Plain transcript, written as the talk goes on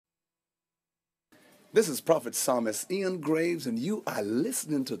This is Prophet Psalmist Ian Graves, and you are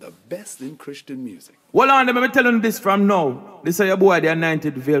listening to the best in Christian music. Well, on, let me tell you this from now. This is your boy, the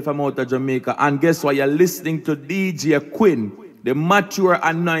Anointed Veil from out of Jamaica. And guess what? You're listening to DJ Quinn, the mature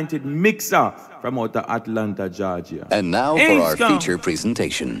anointed mixer from out of Atlanta, Georgia. And now for our feature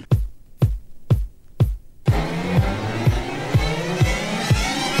presentation.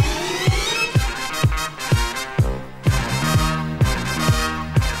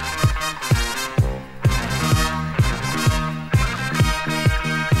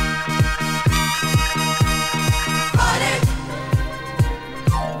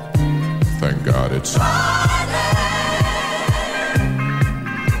 Thank God it's Friday.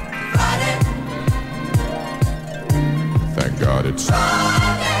 Thank God it's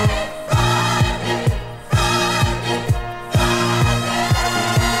Friday.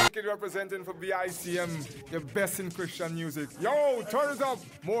 Representing for BICM, the best in Christian music. Yo, turn it up.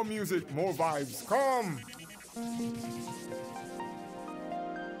 More music, more vibes. Come.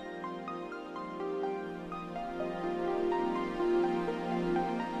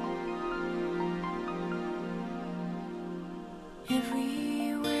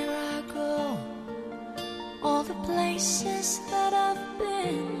 Everywhere I go, all the places that I've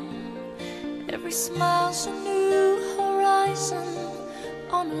been, every smile's a new horizon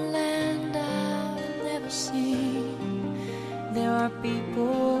on a land I've never seen. There are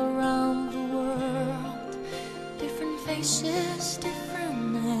people around the world, different faces,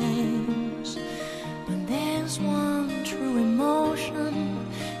 different names, but there's one true emotion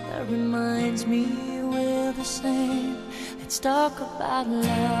that reminds me we're the same. Let's talk about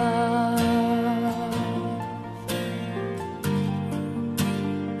love.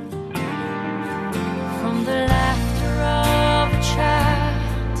 From the laughter of a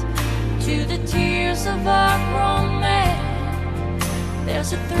child to the tears of a grown man,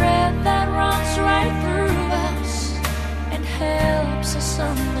 there's a thread that runs right through us and helps us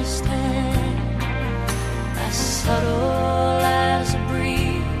understand. As subtle as a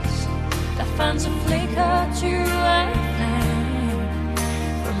breeze that finds a flicker to a flame,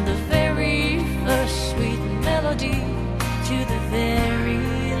 from the very first sweet melody to the very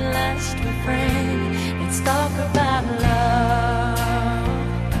last refrain. Let's talk about love.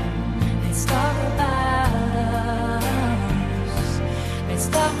 Let's talk about us. Let's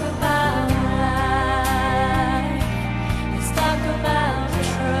talk about life. Let's talk about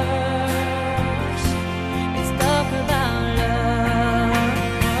trust. Let's talk about love.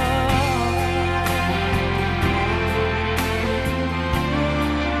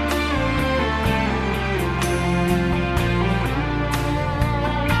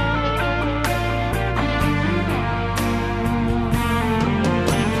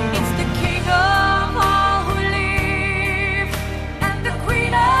 It's the king of all who live and the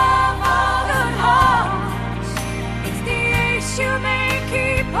queen of all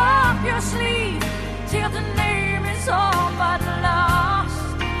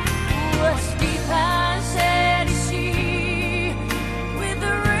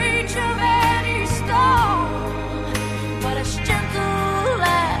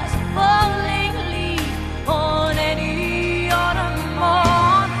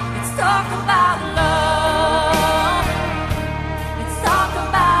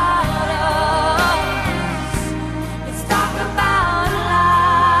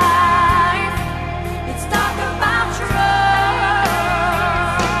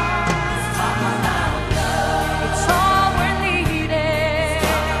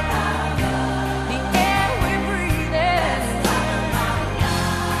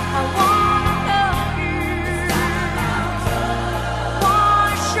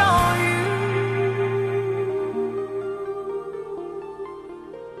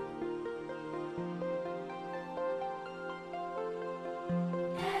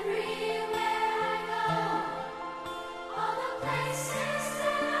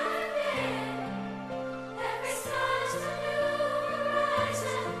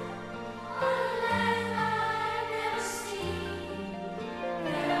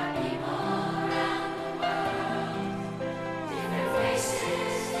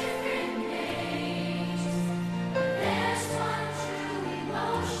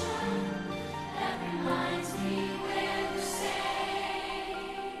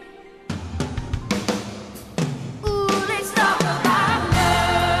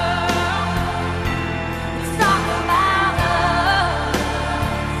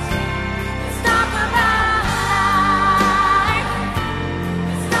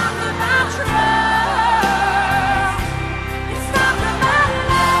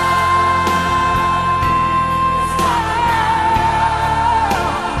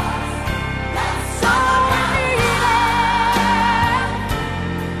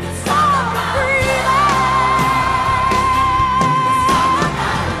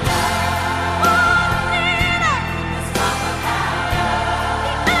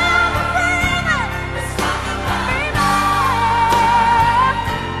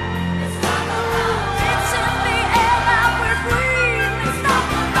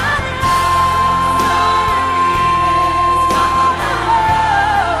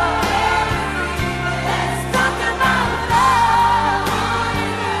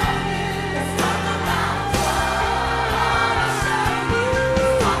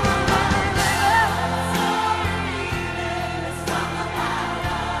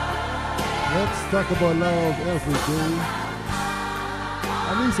Let's talk about love every day.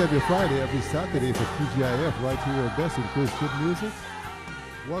 At least every Friday, every Saturday for TGIF right here at Best in Christian Music.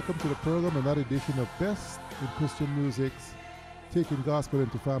 Welcome to the program, another edition of Best in Christian Music's Taking Gospel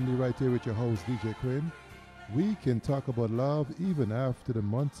into Family right here with your host, DJ Quinn. We can talk about love even after the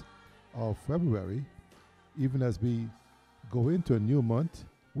month of February. Even as we go into a new month,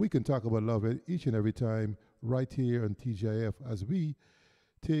 we can talk about love each and every time right here on TGIF as we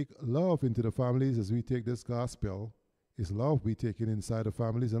take love into the families, as we take this gospel. Is love we taking inside the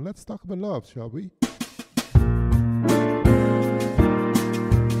families? And let's talk about love, shall we?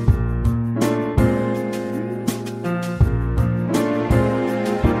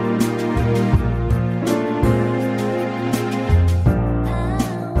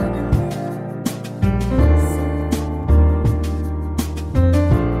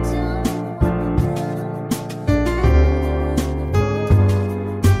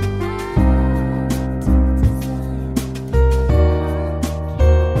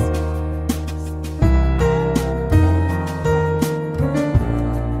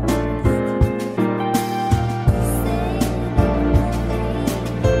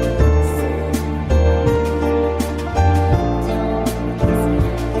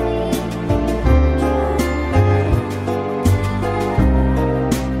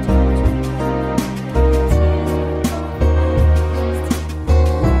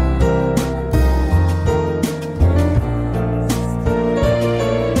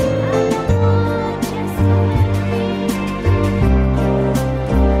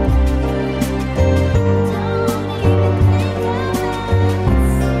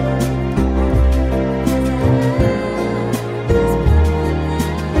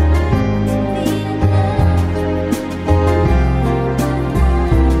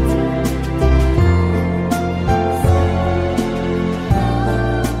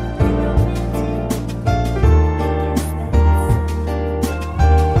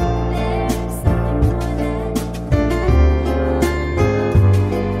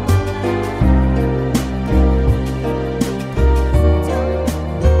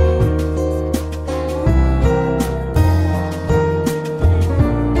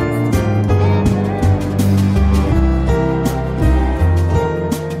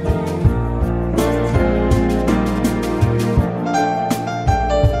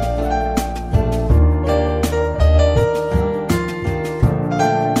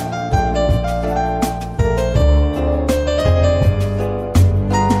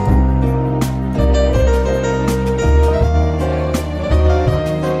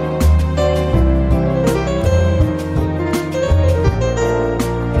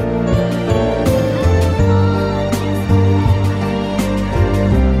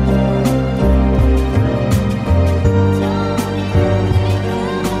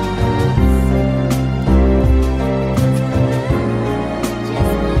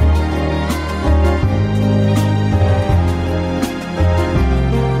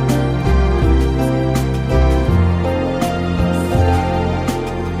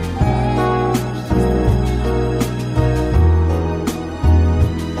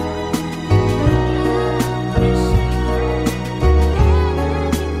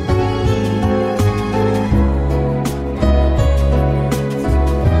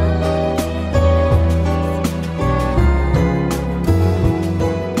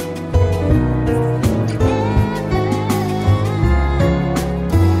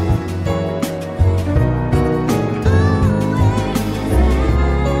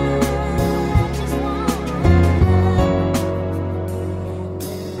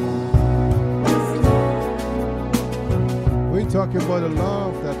 Talking about a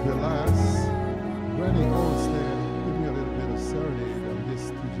love that will last. Granny Olstead, give me a little bit of serenade on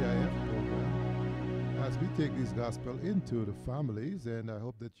this TGIF program as we take this gospel into the families, and I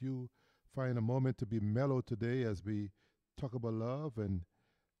hope that you find a moment to be mellow today as we talk about love and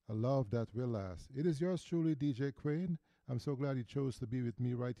a love that will last. It is yours truly, DJ Crane. I'm so glad you chose to be with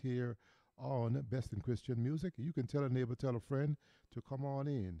me right here on Best in Christian Music. You can tell a neighbor, tell a friend to come on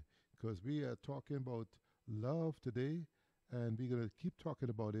in because we are talking about love today. And we're going to keep talking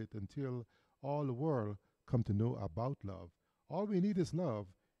about it until all the world come to know about love. All we need is love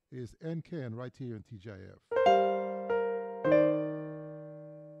is NCAN right here in TGIF.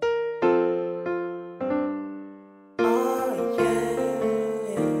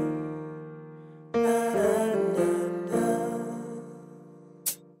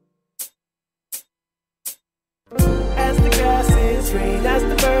 As the grass is green, as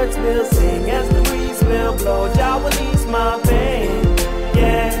the birds will sing, as the breeze will blow, Jah will ease my pain,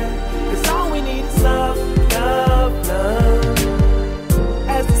 yeah. 'Cause all we need is love, love, love.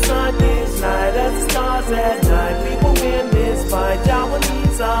 As the sun is stars at night. We will win this fight. Jah will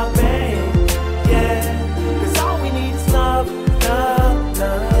ease our pain. Yeah, 'cause all we need is love, love,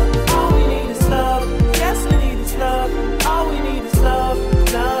 love. All we need is love. Yes, we need is love. All we need is love,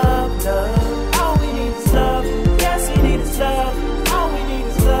 love, love. All we need is love. Yes, we need is love. All we need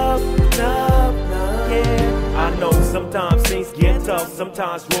is love, love, love. Yeah, I know sometimes things get tough,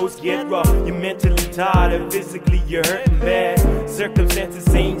 sometimes roads get rough. You're mentally tired and physically you're hurting bad.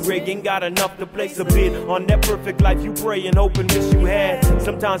 Circumstances ain't great, ain't got enough to place a bid on that perfect life you pray and hope and wish you had.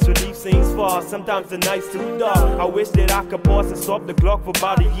 Sometimes relief seems far, sometimes the night's too dark. I wish that I could pause and stop the clock for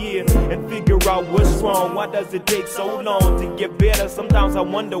about a year and figure out what's wrong. Why does it take so long to get better? Sometimes I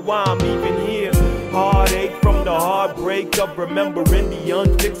wonder why I'm even here. Heartache from the heartbreak of remembering the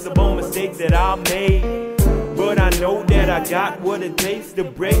unfixable mistakes that I made. But I know that I got what it takes to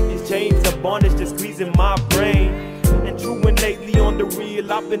break these chains of bondage that's squeezing my brain. And true and lately on the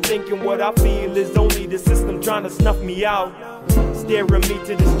real, I've been thinking what I feel is only the system trying to snuff me out. Staring me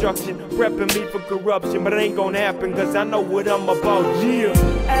to destruction, prepping me for corruption. But it ain't gonna happen, 'cause I know what I'm about, yeah.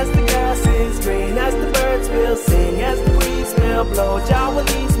 As the grass is green, as the birds will sing, as the breeze will blow, Jah will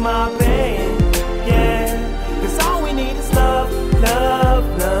ease my pain, yeah. 'Cause all we need is love, love,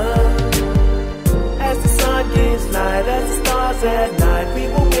 love. As the sun gives light, as the stars at night, we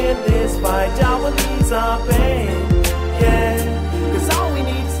will win this fight. Jah will ease our pain, yeah. 'Cause all we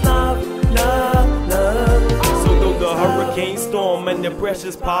need is love, love, love. So though the hurricane storm and the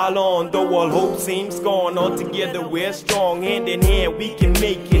pressures pile on, though all hope seems gone, all together we're strong. Hand in hand we can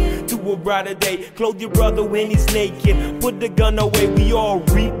make it to a brighter day. Clothe your brother when he's naked. Put the gun away, we all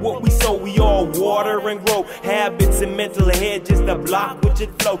reap what we sow. We all water and grow habits and mental hedges that block which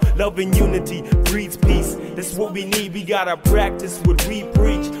it flow. Love and unity breeds peace. That's what we need. We gotta practice what we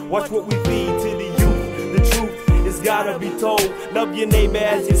preach. Watch what we feed to the youth. The truth is gotta be told. Love your neighbor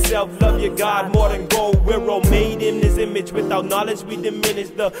as yourself. Love your God more than gold. We're all made in His image. Without knowledge we diminish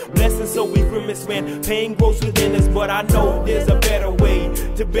the blessings, so we grimace when pain grows within us. But I know there's a better way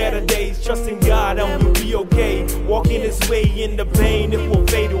to better days. Trusting God and we'll be okay. Walking His way in the pain, it will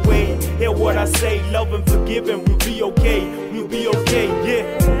fade away. Hear what I say, love and forgive and we'll be okay. We'll be okay, yeah.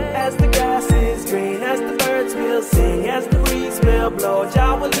 As the grass is green, as the birds will sing, as the breeze will blow,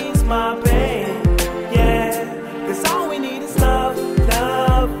 Jah will ease my pain, yeah. 'Cause all we need is love,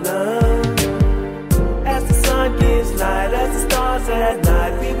 love, love. As the sun gives light, as the stars at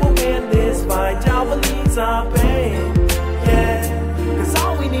night, we will win this fight. Jah will ease our pain, yeah. 'Cause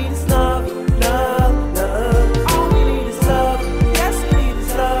all we need is love, love, love. All we need is love. Yes, we need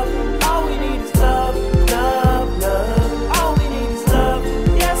is love. All we need is love, love, love. All we need is love.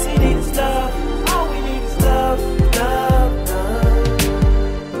 Yes, we need is love. All we need is love, love, love.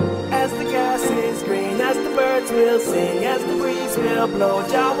 As the grass is green, as the birds will sing, as the breeze will blow,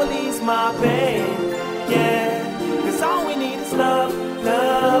 Jah will ease my pain, yeah. 'Cause all we need is love,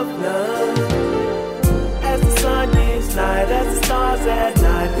 love, love. As the sun gives light, as the stars at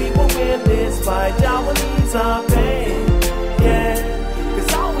night, we will win this fight. Jah will ease our pain, yeah.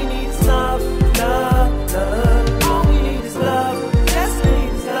 'Cause all we need is love, love, love. All we need is love. Yes, we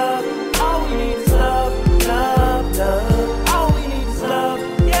need is love. All we need is love, love, love. All we need is love.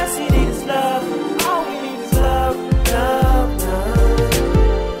 Yes, we need is love. All we need is love, love, love.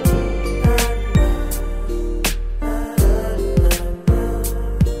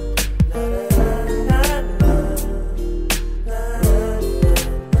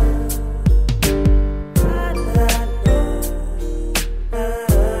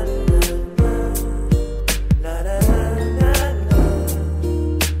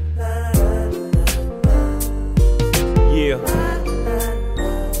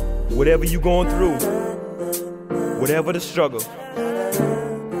 Whatever you going through, whatever the struggle,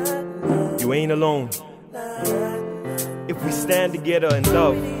 you ain't alone. If we stand together in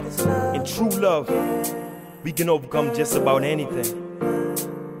love, in true love, we can overcome just about anything.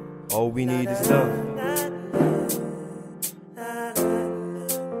 All we need is love.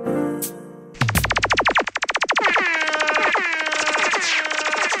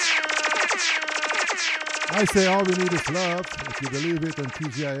 I say all we need is love. If you believe it on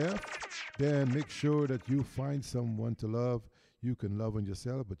TGIF, then make sure that you find someone to love. You can love on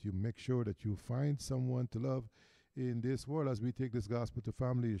yourself, but you make sure that you find someone to love in this world. As we take this gospel to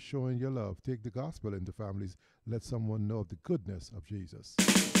families, showing your love. Take the gospel into families. Let someone know of the goodness of Jesus.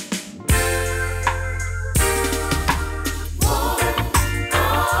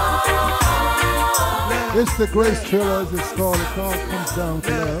 It's the Grace Thrillers. It's called It All Comes Down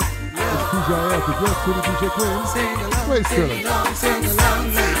to Love. It's TGIF. It's yours to the DJ Queen. Grace Thrillers. Sing along,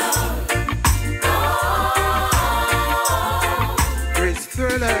 Grace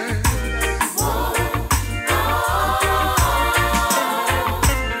Thrillers.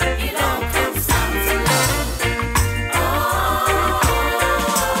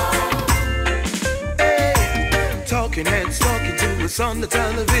 on the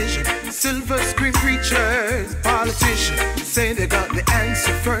television. Silver screen preachers, politicians say they got the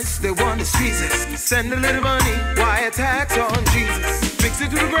answer first. They want to squeeze us. Send a little money, wire tax on Jesus. Fix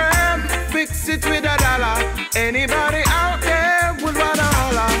it with a gram, fix it with a dollar. Anybody out there would wanna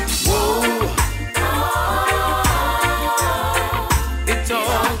holler. Whoa. It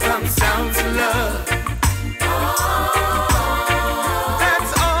all comes down to love.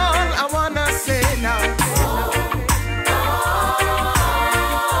 That's all I wanna say now.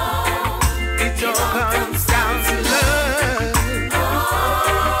 It all comes down to love.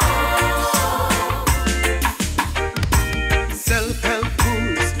 Self-help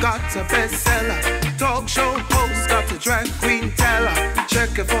gurus got a bestseller. Talk show host got a drag queen teller.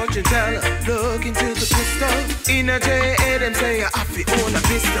 Check a fortune teller, look into the crystal. In a J.A. them say I fi own a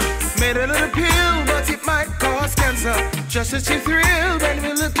pistol. Made a little pill, but it might cause cancer. Just as she thrilled when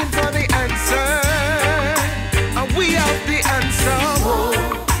we're looking for the answer. And we have the answer. Whoa.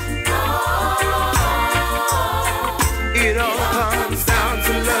 It all comes down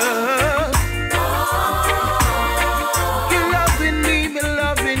to love. You're loving me, me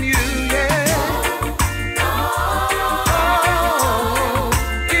loving you, yeah.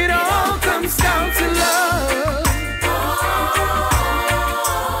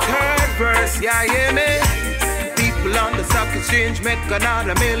 Yeah, hear me? People on the stock exchange make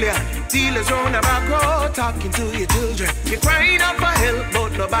another million. Dealers on the back road talking to your children. You're crying out for help,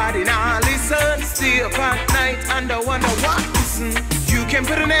 but nobody now listen. Stay up at night and I wonder what listen. You can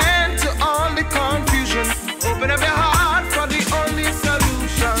put an end to all the confusion. Open up your heart for the only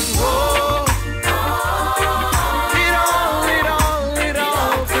solution. Whoa. It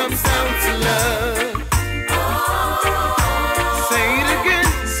all comes down to love.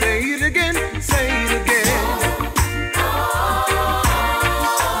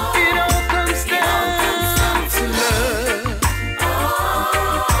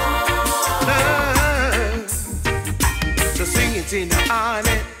 In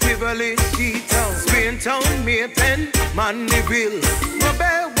Arnett, Tivoli, G-Town, Spaintown, Maypen, Mandeville,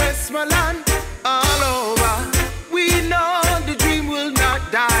 Robert, Westmoreland, all over. We know the dream will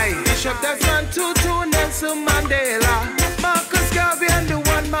not die. Bishop Desmond Tutu, Nelson Mandela, Marcus Garvey and the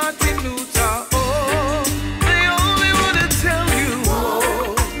one Martin Luther. Oh, they only want to tell you,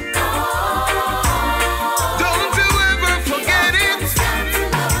 oh, don't you ever forget it.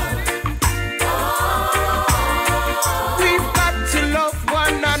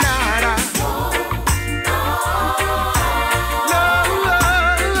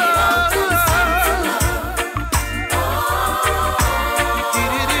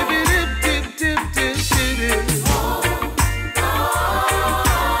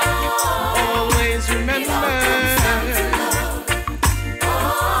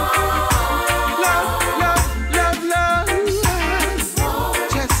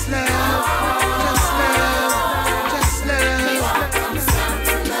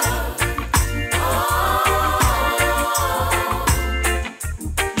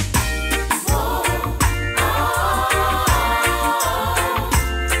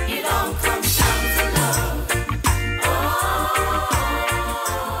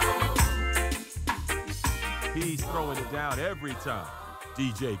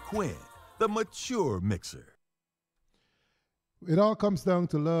 DJ Quinn, the mature mixer. It all comes down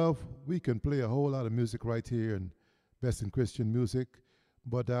to love. We can play a whole lot of music right here in Best in Christian Music,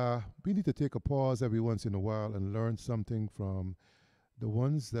 but we need to take a pause every once in a while and learn something from the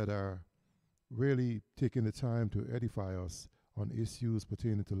ones that are really taking the time to edify us on issues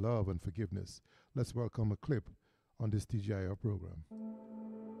pertaining to love and forgiveness. Let's welcome a clip on this TGIF program.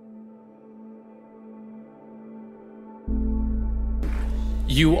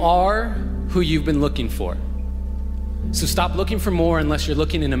 You are who you've been looking for. So stop looking for more unless you're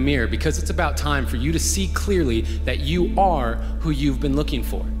looking in a mirror, because it's about time for you to see clearly that you are who you've been looking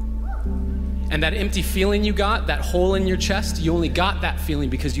for. And that empty feeling you got, that hole in your chest, you only got that feeling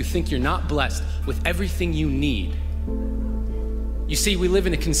because you think you're not blessed with everything you need. You see, we live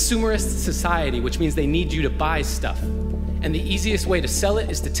in a consumerist society, which means they need you to buy stuff. And the easiest way to sell it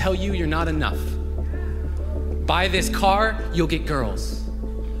is to tell you you're not enough. Buy this car, you'll get girls.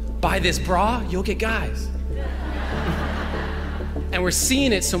 Buy this bra, you'll get guys. And we're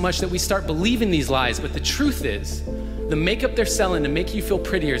seeing it so much that we start believing these lies, but the truth is, the makeup they're selling to make you feel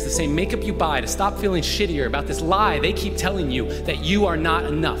prettier is the same makeup you buy to stop feeling shittier about this lie they keep telling you that you are not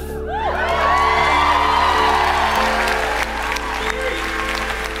enough.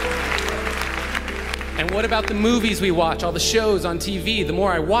 And what about the movies we watch, all the shows on TV? The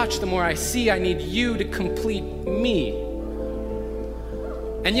more I watch, the more I see I need you to complete me.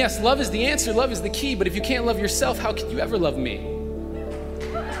 And yes, love is the answer, love is the key, but if you can't love yourself, how can you ever love me?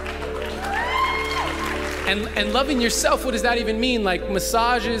 And loving yourself, what does that even mean? Like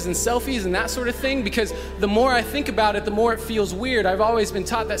massages and selfies and that sort of thing? Because the more I think about it, the more it feels weird. I've always been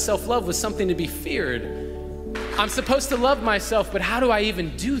taught that self-love was something to be feared. I'm supposed to love myself, but how do I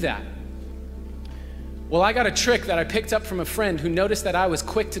even do that? Well, I got a trick that I picked up from a friend who noticed that I was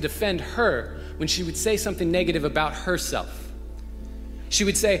quick to defend her when she would say something negative about herself. She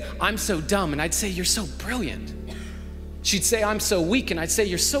would say, I'm so dumb, and I'd say, you're so brilliant. She'd say, I'm so weak, and I'd say,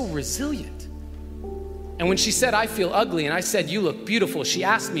 you're so resilient. And when she said, I feel ugly, and I said, you look beautiful, she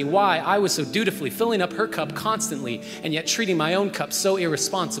asked me why I was so dutifully filling up her cup constantly and yet treating my own cup so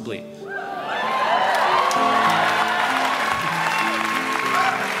irresponsibly.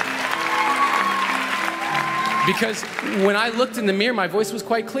 Because when I looked in the mirror, my voice was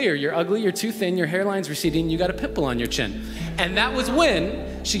quite clear. You're ugly, you're too thin, your hairline's receding, you got a pimple on your chin. And that was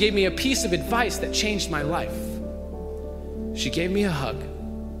when she gave me a piece of advice that changed my life. She gave me a hug.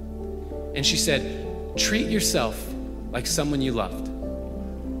 And she said, treat yourself like someone you loved.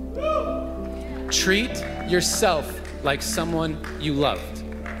 Treat yourself like someone you loved.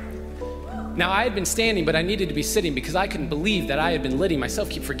 Now, I had been standing, but I needed to be sitting because I couldn't believe that I had been letting myself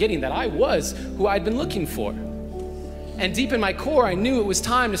keep forgetting that I was who I'd been looking for. And deep in my core, I knew it was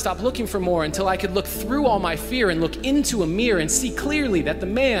time to stop looking for more until I could look through all my fear and look into a mirror and see clearly that the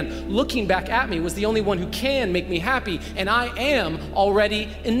man looking back at me was the only one who can make me happy, and I am already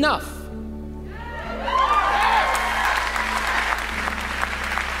enough.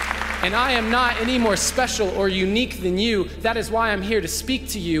 And I am not any more special or unique than you. That is why I'm here to speak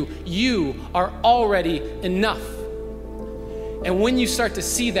to you. You are already enough. And when you start to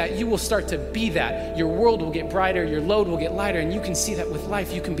see that, you will start to be that. Your world will get brighter, your load will get lighter, and you can see that with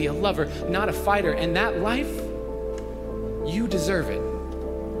life, you can be a lover, not a fighter. And that life, you deserve it.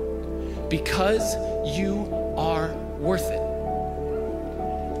 Because you are worth it.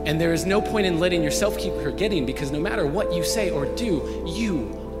 And there is no point in letting yourself keep forgetting, because no matter what you say or do,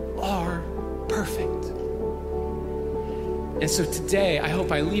 you are perfect. And so today, I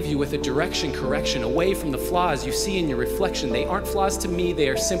hope I leave you with a direction correction away from the flaws you see in your reflection. They aren't flaws to me, they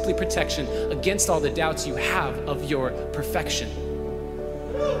are simply protection against all the doubts you have of your perfection.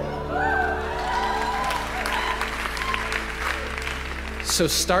 So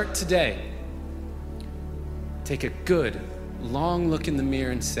start today. Take a good, long look in the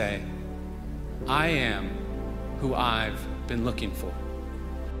mirror and say, I am who I've been looking for.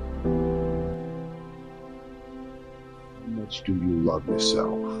 How much do you love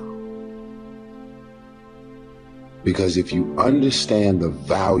yourself? Because if you understand the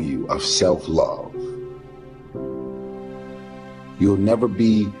value of self-love, you'll never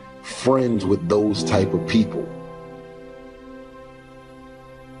be friends with those type of people.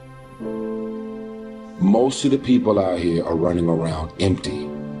 Most of the people out here are running around empty.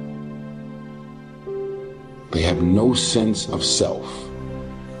 They have no sense of self.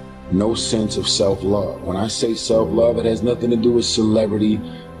 No sense of self-love. When I say self-love, it has nothing to do with celebrity,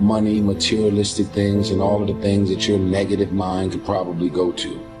 money, materialistic things, and all of the things that your negative mind could probably go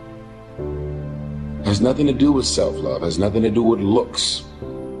to. It has nothing to do with self-love. It has nothing to do with looks.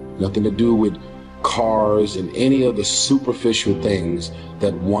 Nothing to do with cars and any of the superficial things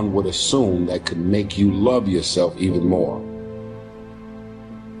that one would assume that could make you love yourself even more.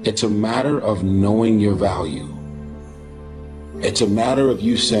 It's a matter of knowing your value. It's a matter of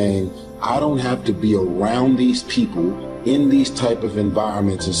you saying, I don't have to be around these people in these type of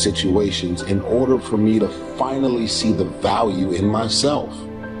environments and situations in order for me to finally see the value in myself.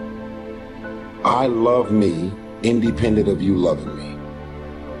 I love me independent of you loving me.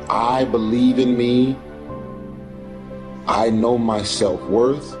 I believe in me. I know my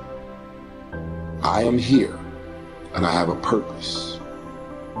self-worth. I am here and I have a purpose.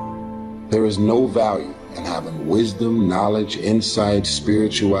 There is no value in having wisdom, knowledge, insight,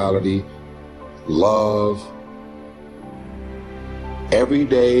 spirituality, love. Every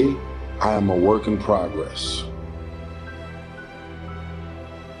day, I am a work in progress.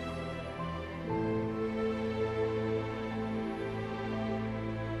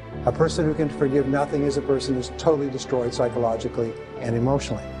 A person who can forgive nothing is a person who's totally destroyed psychologically and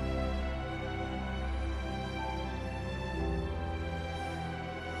emotionally.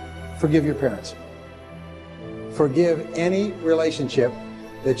 Forgive your parents. Forgive any relationship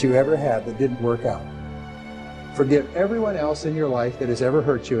that you ever had that didn't work out. Forgive everyone else in your life that has ever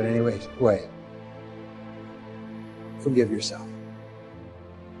hurt you in any way. Forgive yourself.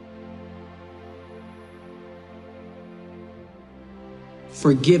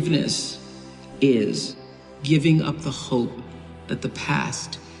 Forgiveness is giving up the hope that the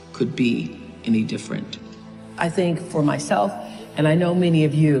past could be any different. I think for myself, and I know many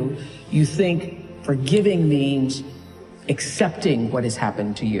of you, you think Forgiving means accepting what has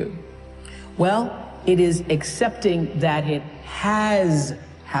happened to you. Well, it is accepting that it has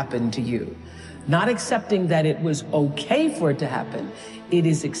happened to you. Not accepting that it was okay for it to happen. It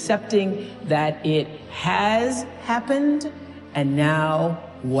is accepting that it has happened, and now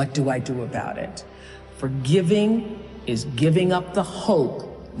what do I do about it? Forgiving is giving up the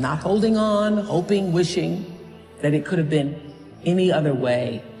hope, not holding on, hoping, wishing that it could have been any other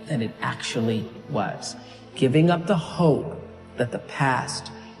way than it actually was. Giving up the hope that the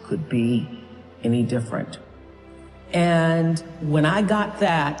past could be any different. And when I got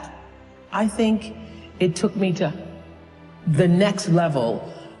that, I think it took me to the next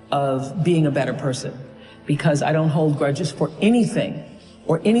level of being a better person, because I don't hold grudges for anything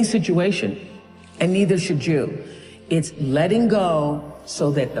or any situation, and neither should you. It's letting go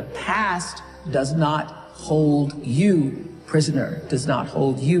so that the past does not hold you prisoner, does not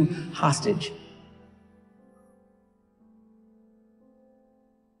hold you hostage.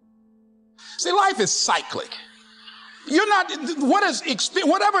 See, life is cyclic. You're not,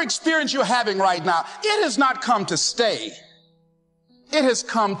 whatever experience you're having right now, it has not come to stay. It has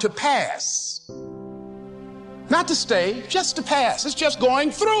come to pass. Not to stay, just to pass. It's just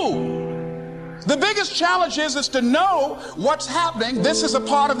going through. The biggest challenge is to know what's happening. This is a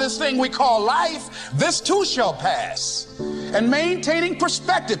part of this thing we call life. This too shall pass. And maintaining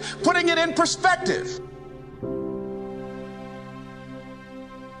perspective, putting it in perspective.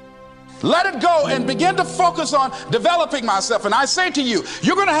 Let it go and begin to focus on developing myself. And I say to you,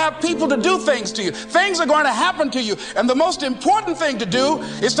 you're going to have people to do things to you. Things are going to happen to you. And the most important thing to do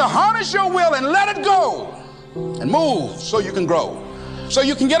is to harness your will and let it go and move so you can grow, so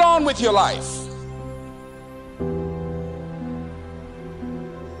you can get on with your life.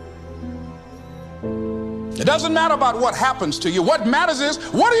 It doesn't matter about what happens to you. What matters is,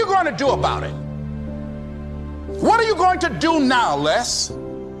 what are you going to do about it? What are you going to do now, Les?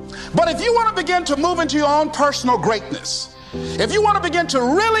 But if you want to begin to move into your own personal greatness, if you want to begin to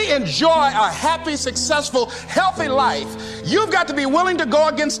really enjoy a happy, successful, healthy life, you've got to be willing to go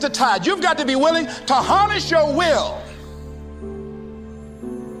against the tide. You've got to be willing to harness your will.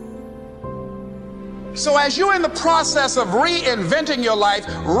 So as you're in the process of reinventing your life,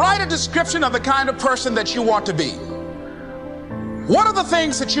 write a description of the kind of person that you want to be. What are the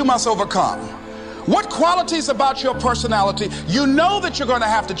things that you must overcome? What qualities about your personality you know that you're going to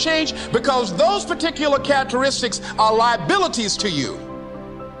have to change, because those particular characteristics are liabilities to you?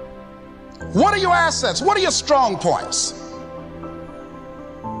 What are your assets? What are your strong points?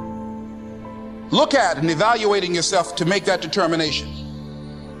 Look at and evaluating yourself to make that determination.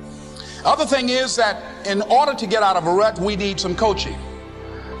 Other thing is that in order to get out of a rut, we need some coaching.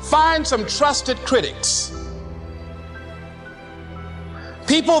 Find some trusted critics.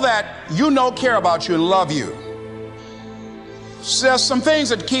 People that you know care about you and love you. So there's some things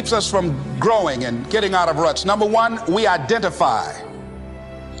that keeps us from growing and getting out of ruts. Number one, we identify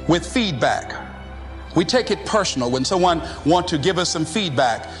with feedback. We take it personal when someone wants to give us some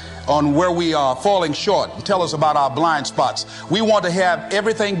feedback on where we are falling short and tell us about our blind spots. We want to have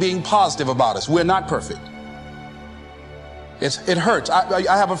everything being positive about us. We're not perfect. It hurts.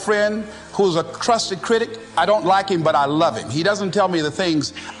 I have a friend who's a trusted critic. I don't like him, but I love him. He doesn't tell me the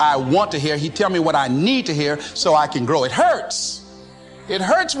things I want to hear. He tells me what I need to hear so I can grow. It hurts. It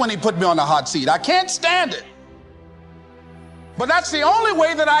hurts when he put me on the hot seat. I can't stand it. But that's the only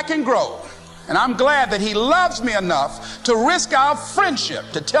way that I can grow. And I'm glad that he loves me enough to risk our friendship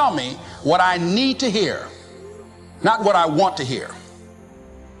to tell me what I need to hear, not what I want to hear.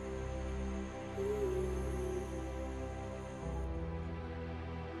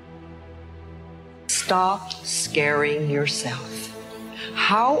 Stop scaring yourself.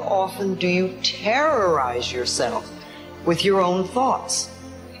 How often do you terrorize yourself with your own thoughts?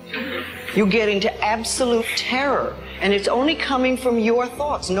 You get into absolute terror, and it's only coming from your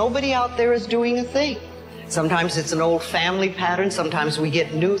thoughts. Nobody out there is doing a thing. Sometimes it's an old family pattern. Sometimes we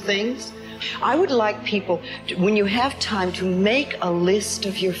get new things. I would like people, when you have time, to make a list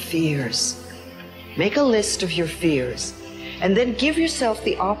of your fears. Make a list of your fears. And then give yourself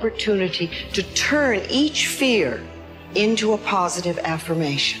the opportunity to turn each fear into a positive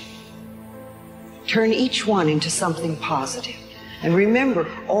affirmation. Turn each one into something positive. And remember,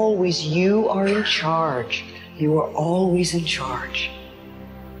 always you are in charge. You are always in charge.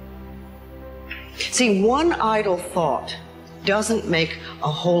 See, one idle thought doesn't make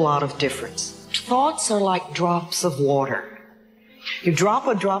a whole lot of difference. Thoughts are like drops of water. You drop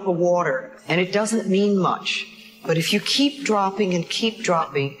a drop of water, and it doesn't mean much. But if you keep dropping and keep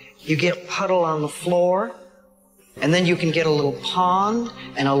dropping, you get a puddle on the floor, and then you can get a little pond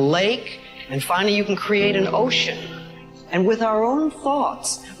and a lake, And finally, you can create an ocean. And with our own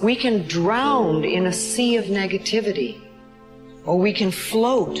thoughts, we can drown in a sea of negativity, or we can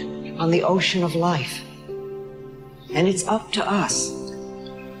float on the ocean of life. And it's up to us.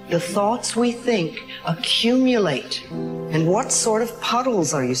 The thoughts we think accumulate. And what sort of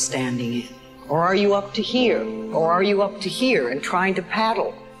puddles are you standing in? Or are you up to here? Or are you up to here and trying to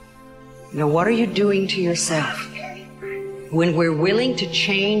paddle? You know, what are you doing to yourself? When we're willing to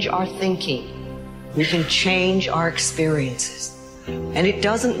change our thinking, we can change our experiences. And it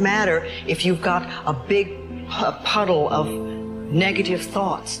doesn't matter if you've got a big puddle of negative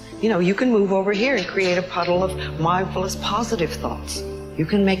thoughts. You know, you can move over here and create a puddle of mindfulness, positive thoughts. You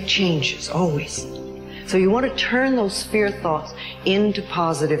can make changes, always. So you want to turn those fear thoughts into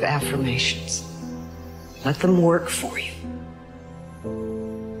positive affirmations. Let them work for you.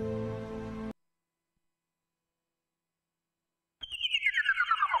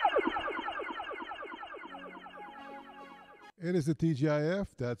 It is the TGIF.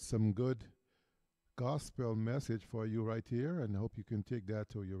 That's some good gospel message for you right here, and I hope you can take that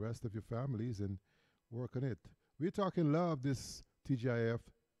to your rest of your families and work on it. We're talking love this TGIF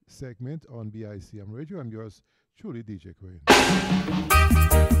segment on BICM Radio. I'm yours truly, DJ Queen.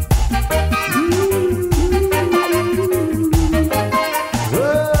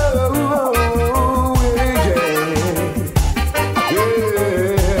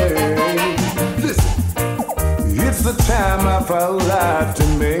 It's the time of our life to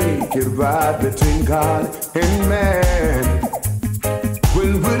make it right between God and man.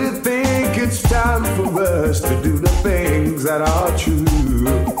 When would you think it's time for us to do the things that are true?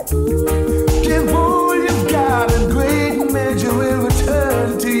 Give all you've got and great measure will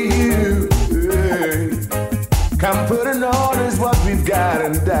return to you. Comforting all is what we've got,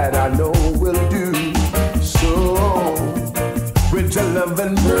 and that I know will do. So, with your love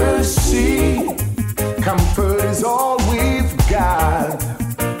and mercy, comfort is all we've got.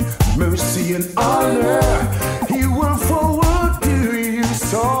 Mercy and honor, He will forward to you.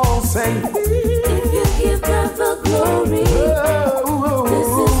 So sing. If you give God the glory,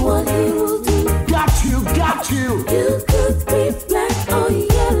 this is what He will do. Got you. You could be black or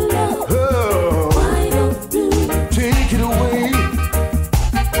yellow, white or blue. Take it away.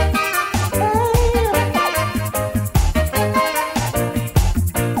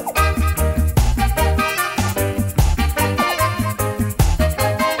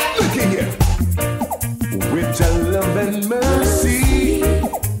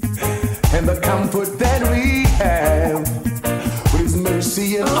 And the comfort that we have with His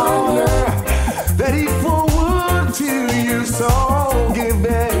mercy and honor that He forward to you. So give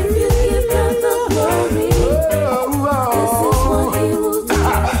back. If you give God the glory, this is what He will do.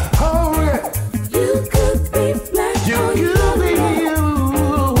 You could be black or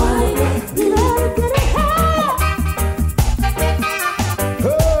yellow, white or blue.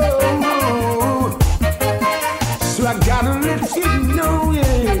 So I gotta let you know, yeah.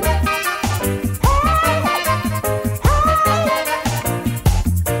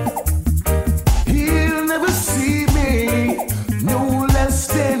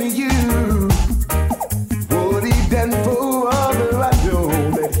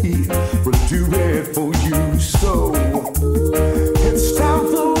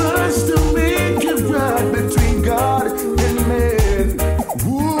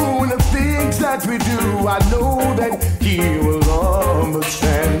 I know that He will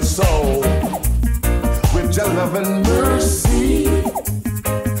understand. So, with your love and mercy,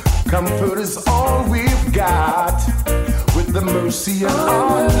 comfort is all we've got. With the mercy and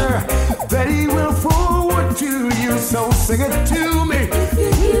honor that He will forward to you. So sing it to me. If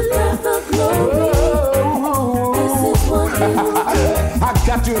you give God the glory, this is what He will do. I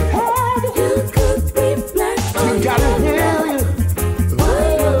got to have it. You could be black or You gotta have it.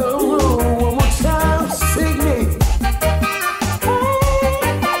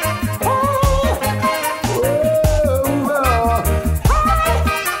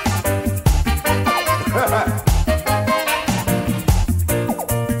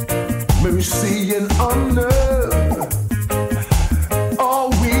 Mercy and honor, all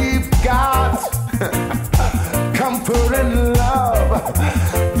we've got. Comfort and love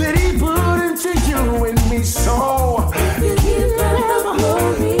that He put into you and me. So you give God the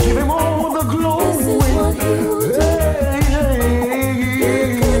glory, give Him all the glory. This is what He will do. You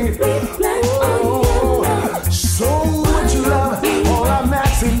could be black or yellow. So much love, all I'm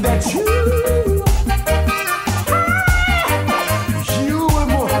asking that you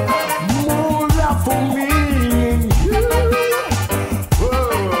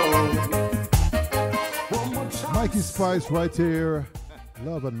Spice right here,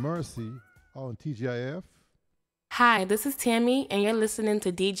 Love and Mercy. on TGIF. Hi, this is Tammy, and you're listening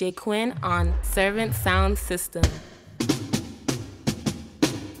to DJ Quinn on Servant Sound System.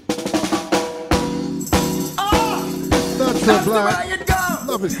 That's the black.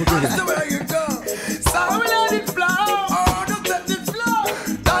 Love is forgiven. That's the way you go. So we let it flow. Oh, just let it flow.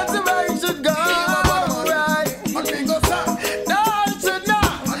 That's the way you should go. Right. Dance it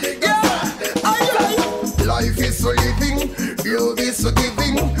now. Yeah. Life is for living. Love is for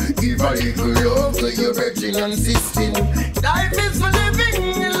giving. Give a little love to your virgin and sisting. Life is for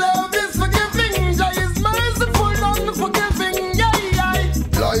living. Love is for giving. Joy is merciful and forgiving. Yeah,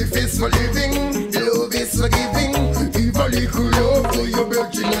 yeah. Life is for living. Love is for giving. Give a little love to your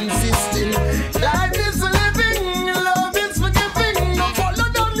virgin and sisting. Life is for living. Love is for giving. No follow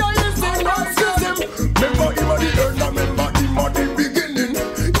down your instinct. No system. Remember him at the end. Remember him at the beginning.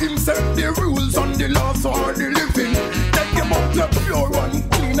 Him set the rules and the laws for the living. The pure one,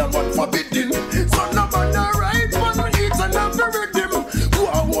 clean and one forbidden. So no matter right one, each and every rhythm. Who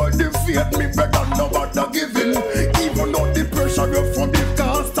avoid the faith, me better no matter giving. Even though the pressure you from the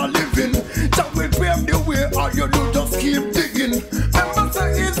cost of living. That will pave the way, all you do just keep digging. Remember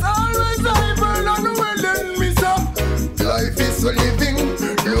say it's always able and willing, me say. Life is for living,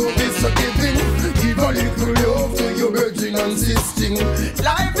 love is for giving. Give a little love to your virgin and sisting.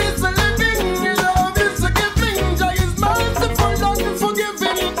 Life is for living, love is for giving. Joy is merciful and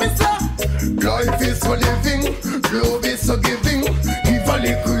forgiving, me say. Life is for living, love is for giving. Give a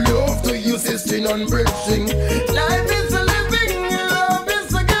little love to your sister and brethren. Life is for living, love is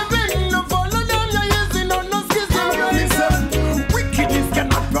for giving. No follow down your ears in on no schism. Me say, wickedness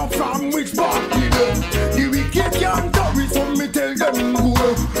cannot come from which part neither. The wicked can't carry, so me tell them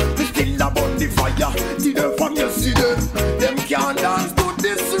go. Me still about the fire, see them from yesterday. Them can't dance to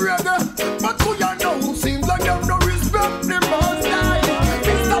this reggae, but who you know seems like them no respect the most high.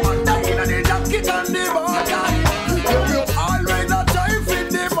 It and the body. You always a try fit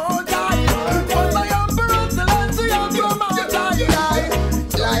the body. But my emperor Selassie and your body.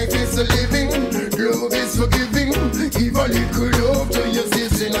 Life is a living, love is forgiving. Give a little love to your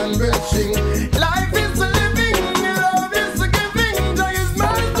sister and brethren. Life is a living, love is forgiving. Joy is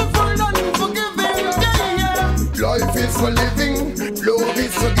merciful and forgiving. Yeah. Life is for living, love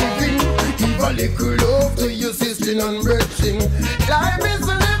is forgiving. Give a little love to your sister and brethren. Life is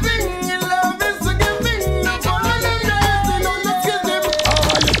a living.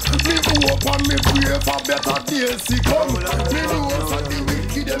 Me pray for better days to come. Me know that the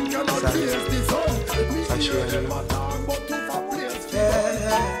wicked them cannot face the sun. Me hear them a talk, but to for place to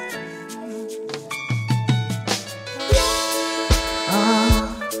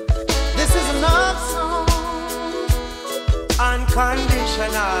This is a love song,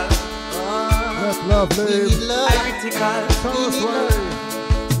 unconditional. Let love live. Critical. Tell us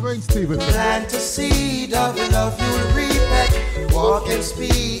why. Bring Stephen. Plant a seed of the love you'll reap it. Walk and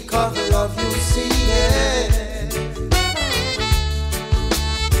speak of the love you see. Yeah.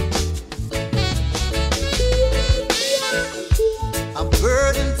 A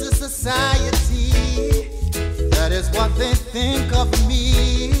burden to society, that is what they think of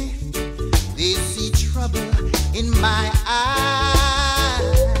me. They see trouble in my eyes.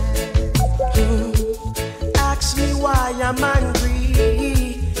 Ask me why I'm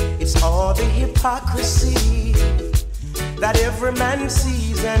angry. It's all the hypocrisy that every man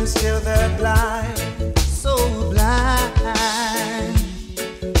sees and still they're blind. So blind.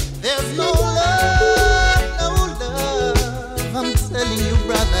 There's no love, no love. I'm telling you,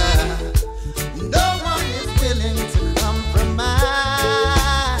 brother, no one is willing to compromise.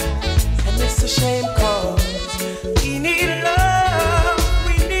 And it's a shame cause we need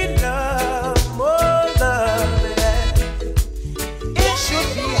love, more love, yeah. It should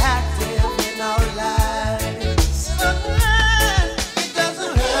be active in our lives. It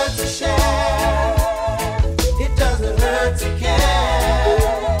doesn't hurt to share. It doesn't hurt to care.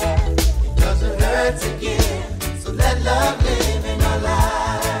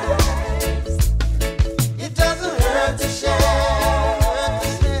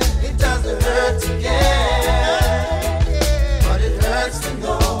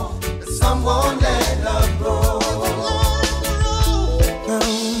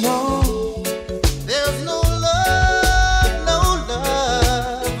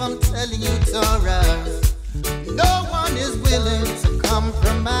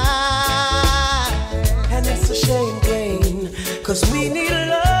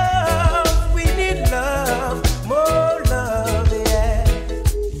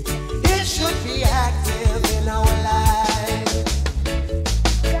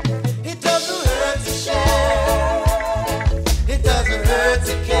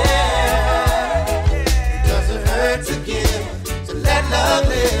 love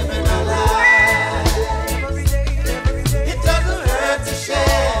living our lives. It doesn't hurt to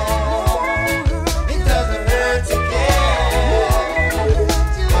share. It doesn't hurt to care.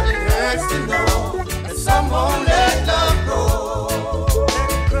 But it hurts to know that someone let love grow.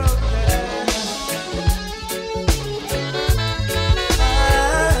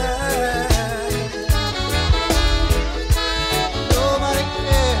 Nobody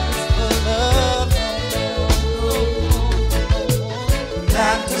cares for love.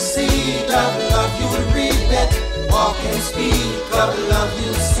 Plant the seed of love, you will reap it. Walk and speak of love,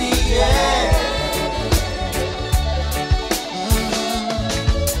 you see it.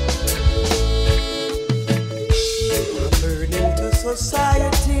 Burning to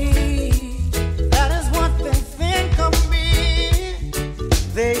society, that is what they think of me.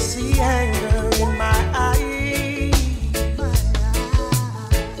 They see anger in my eyes.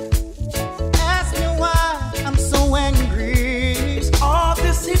 Ask me why I'm so angry. It's all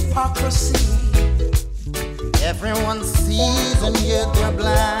this hypocrisy. Everyone sees and yet they're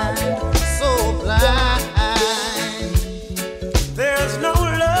blind, so blind. There's no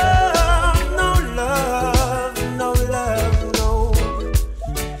love, no love, no love, no.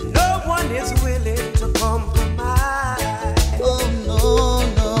 No one is willing to compromise. Oh no,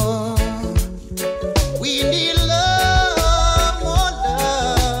 no. We need love, more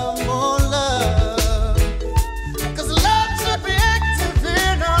love, more love. 'Cause love should be active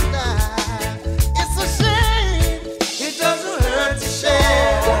in our life. It's a shame. It doesn't hurt to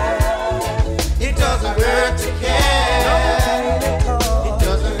share. It doesn't hurt to care. It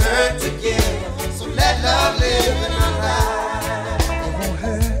doesn't hurt to give. So let love live in our lives. It won't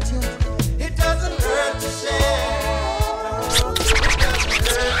hurt you. It doesn't hurt to share. It doesn't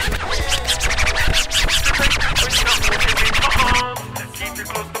Keep it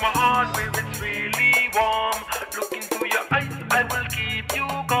close to my heart where it's really warm. Look into your eyes, I will keep you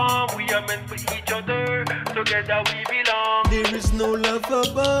calm. We are meant for each other, together we belong. There is no love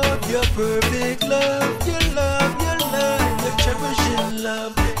above your perfect love. Your love, your cherishing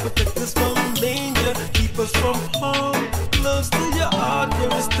love. Protect us from danger, keep us from harm. Close to your heart,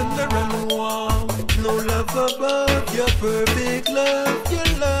 there is tender and warm. No love above your perfect love. Your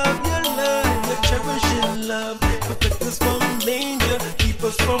love, your cherishing love. Protect us from danger, keep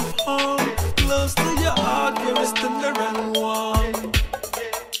us from harm. Close to your heart, there is tender and warm.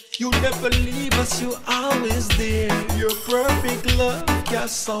 You never leave us, you always there. Your perfect love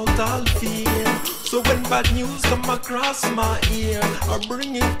casts out all fear. So when bad news come across my ear, I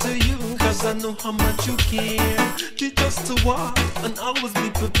bring it to you, 'cause I know how much you care. Teach us to walk and always be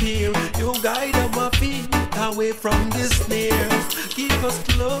prepared. You guide our feet away from the snares. Keep us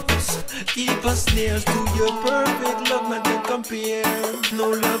close, keep us near to your perfect love, not to compare. No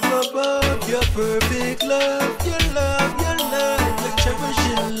love above your perfect love. Your love, your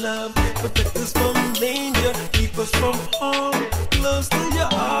cherishing love. Protect us from danger, keep us from harm. Close to your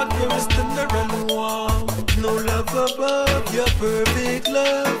heart, there is tender and warm. No love above your perfect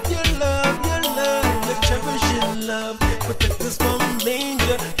love. Your love, your cherishing love. Protect us from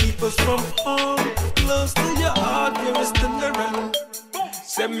danger, keep us from harm. Close to your heart, there is tender and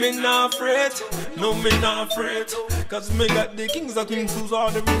say me not fret, no me not fret. 'Cause me got the kings of kings who's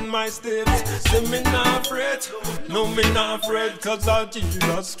ordering my steps. Say me not fret, no me not fret. 'Cause our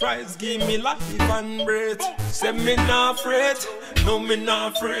Jesus Christ give me life and breath. Say me not fret, no me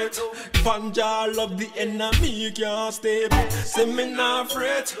not fret. Panja love the enemy can't step. Say me not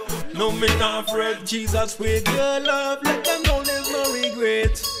fret, no me not fret. Jesus with your love, let them know there's no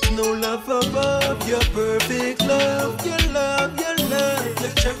regret. No love above your perfect love. Your love, your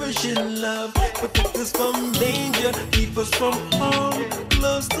cherishing love. Protect us from danger, keep us from harm.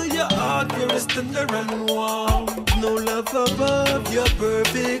 Close to your heart, there is tender and warm. No love above your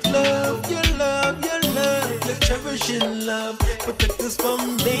perfect love. Your love, your cherishing love. Protect us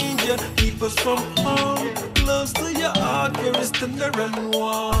from danger, keep us from harm. Close to your heart, there is tender and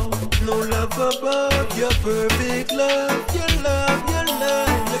warm. No love above your perfect love. Your love, your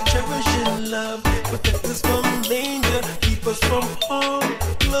cherishing love. Protect us from danger, keep us from harm.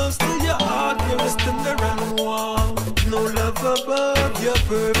 Close to your heart, there is tender and warm. No love above your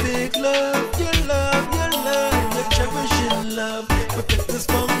perfect love. Your love, your cherishing love. Protect us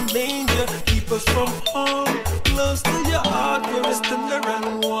from danger, keep us from harm. Close to your heart, there is tender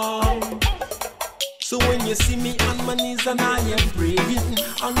and warm. So when you see me on my knees and I am praying,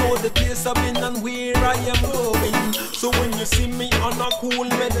 I know the place I've been and where I am going. So when you see me on a cool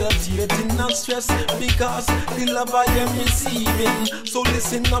meditating, not stress because the love I am receiving. So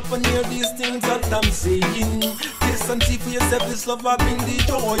listen up and hear these things that I'm saying. Taste and see for yourself this love I've been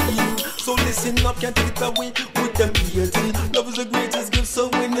enjoying. So listen up, can't take it away with them hating. Love is the greatest gift, so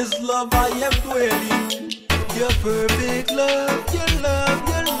in His love I am dwelling. Your perfect love, your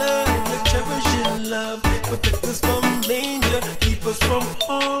cherishing love. Protect us from danger, keep us from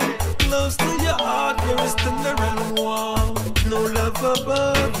harm. Close to your heart, there is tender and warm. No love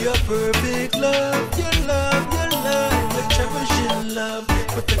above, your perfect love, your cherishing love.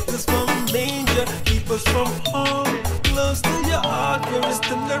 Protect us from danger, keep us from harm. Close to your heart, there is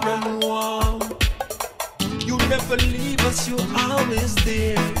tender and warm. You never leave us, you're always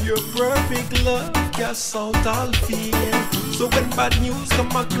there. Your perfect love casts out all fear. So when bad news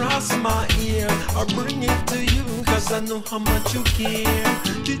come across my ear, I bring it to you, cause I know how much you care.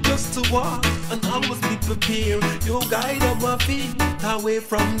 Teach us to walk and always be prepared. You guide our feet away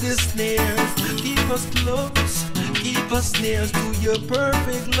from the snares. Keep us close, keep us near. To your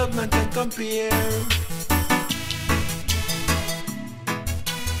perfect love, none can compare.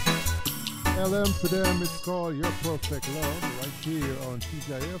 LM for them, it's called Your Perfect Love, right here on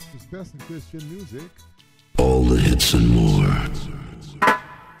TGIF, it's best in Christian music. All the hits and more.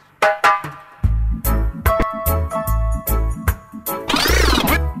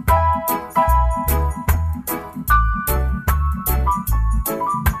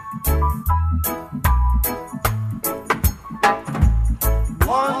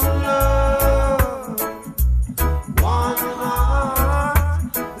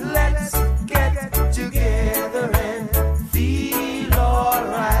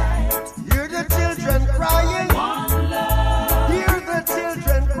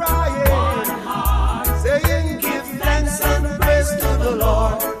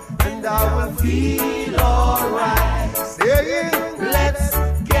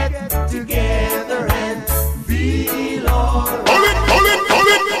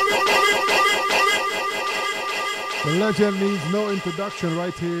 Legend needs no introduction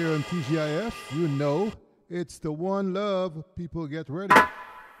right here on TGIF. You know, it's the one love. People get ready.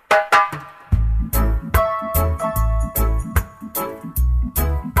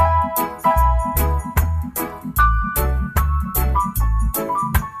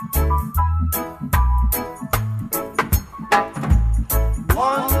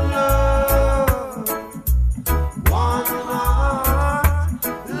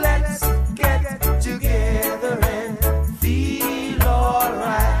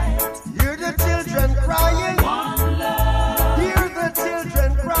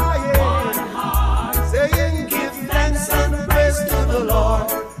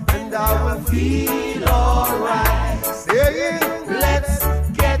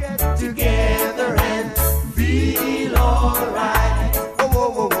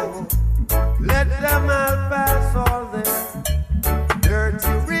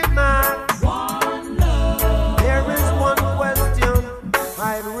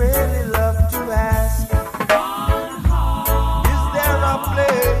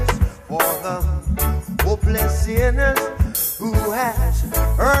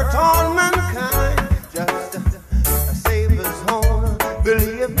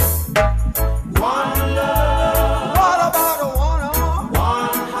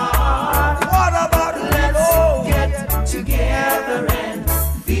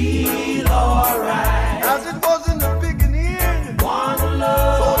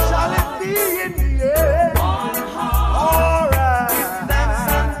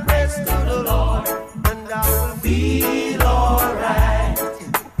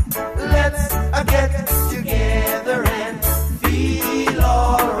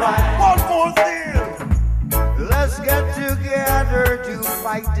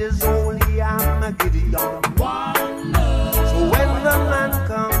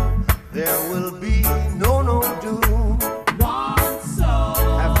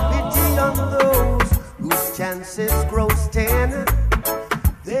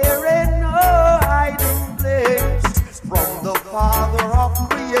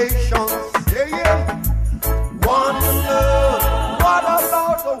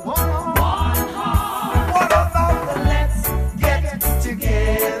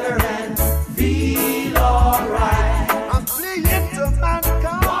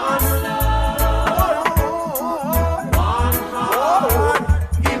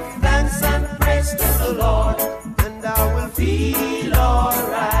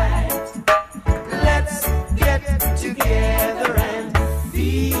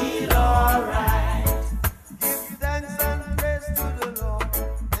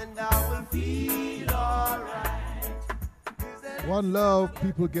 One love,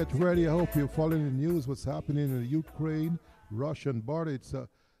 people get ready. I hope you're following the news, what's happening in the Ukraine, Russian border. It's an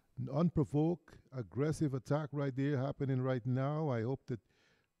unprovoked, aggressive attack right there happening right now. I hope that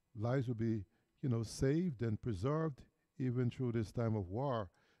lives will be, saved and preserved even through this time of war.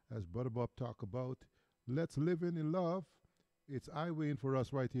 As Brother Bob talked about, let's live in love. It's I win for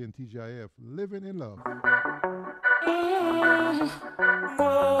us right here in TGIF. Living in love.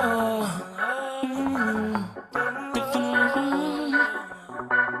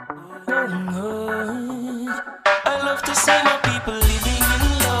 I love to see my people living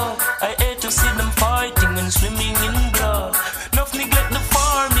in love. I hate to see them fighting and swimming in blood. Enough neglect the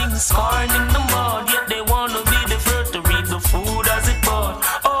farming, scarring in the mud. Yet they wanna be the first to reap the food as it bud.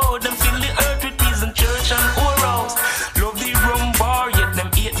 Oh, them fill the earth with peace and church and whorehouse. Love the rum bar, yet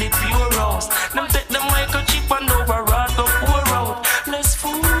them hate the pure house. Them take the microchip and override the pour out. Less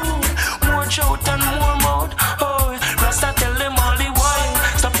food, more chout and more mouth. Oh, Rasta tell them all the while.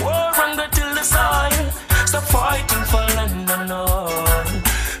 Stop war and go till the soil. Stop fighting for land and all.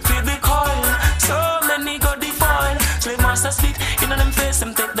 Feel the coil, so many go defile. Slave master spit in them face,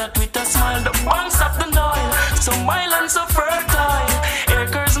 them take that with a smile. The banks of the Nile, so my land so fertile.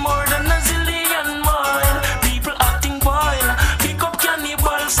 Acres more than a zillion mile. People acting vile, pick up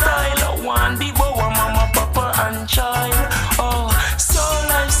cannibal style. One devour mama, papa and child. Oh, so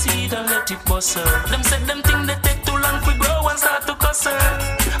life seed and let it bust her. Them said them think they take too long to grow and start to cuss her.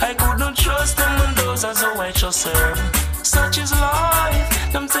 I couldn't trust them and those as how I trust her. Such is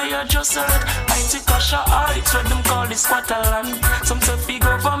life, them say I just heard. I take Kasha Heights, what them call the squatter land. Some say fi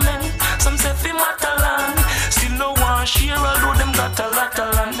government, some say fi matter land. Still no one share, although them got a lot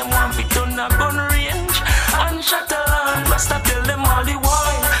of land. Them want fi turn a gun range and shatter land. Rasta tell them all the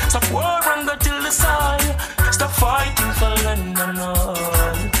while, stop war and go till the soil. Stop fighting for land and all.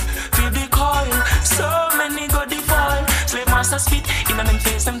 Feel the coil, so many go defile. Slave master spit in them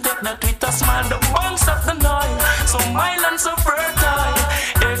face, them take that with a smile. The banks of the Nile, so my land so fertile.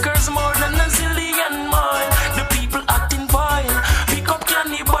 Acres more than a zillion mile. The people acting vile, pick up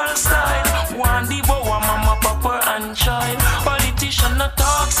cannibal style. One devour mama, papa and child. Politician not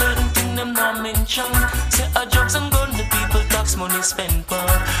talk, certain thing them not mention. Say a drugs and gun, the people tax money spent on.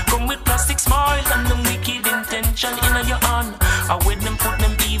 Come with plastic smile and them wicked intention. In your hand, I with them put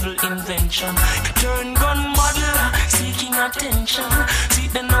them evil invention. Turn gun model, seeking attention. See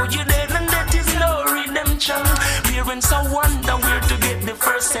them know you dead and that is no redemption. Parents are wonder where to get the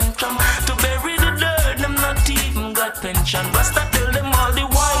first centrum. To bury the dirt, them not even got pension. Rasta tell them all the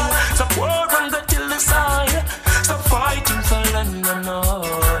while, stop war and go till the side. Stop fighting for land and all.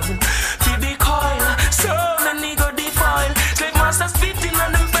 Feel the coil, so many go defile. Slave master spitting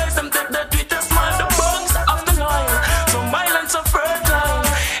on them face, them take that with a smile. The bunks of the Nile, so my land so fertile.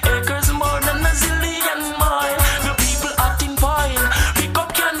 Acres more than a zillion mile. The people acting vile, pick up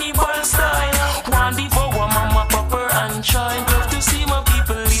cannibal style. One devour mama, papa and child. Love to see my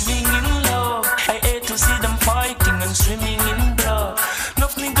people living in love. I hate to see them fighting and swimming in blood.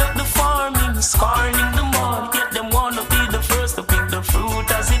 Nothing got the farming, scarring in the mud. Yet them wanna be the first to pick the fruit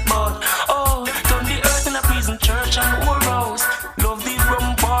as it bud. Oh, turn the earth in a prison, church and whorehouse. Love the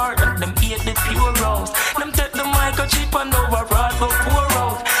rum bar and them hate the pure house. Them take the microchip and override but pour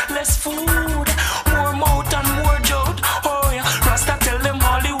out. Less food, more mouth and more jolt. Oh yeah, Rasta tell them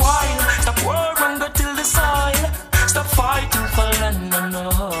all the while. Stop war and go till the soil. Stop fighting for land and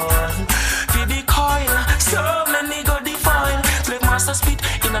all. Feel the coil, so many go defile. Slave master spit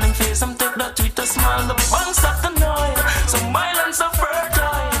in them face, them take that with a smile. The banks of the Nile, so my land so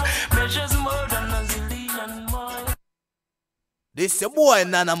fertile. Measures more than a zillion mile. This your boy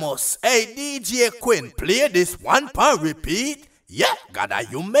Anonymous. Hey DJ Quinn, play this one per repeat. Yeah, gotta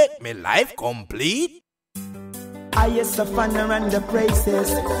you make me life complete. I used to fun around the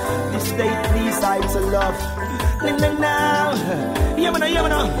praises. This state these eyes of love. Now, yeah,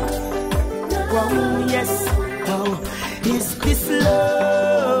 oh, yes, oh, is this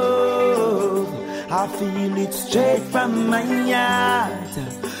love? I feel it straight from my heart.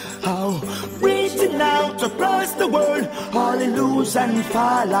 Oh, reaching out across the world, all illusion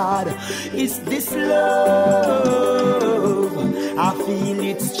fall hard. Is this love? I feel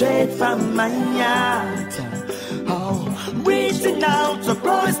it straight from my heart. Oh, reaching out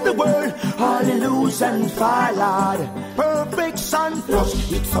across the world, all illusion fall hard. Perfection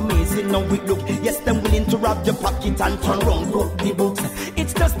flush, it's amazing how we look. Yes, them willing to rob your pocket and turn around cook the books.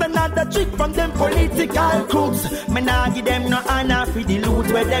 It's just another trick from them political crooks. Me nah give them no honor for the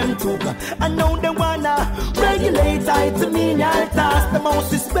loot where them took. And now they wanna regulate itemenial task. The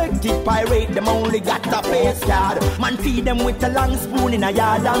most respected pirate, them only got a face card. Man feed them with a long spoon in a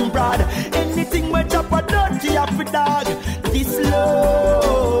yard and broad. Anything we chop a dirty off a dog. This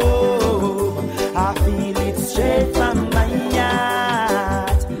love, I feel it straight from my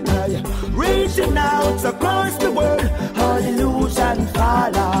heart. Reaching out across the world, all illusion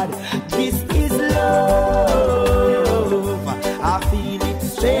fall hard.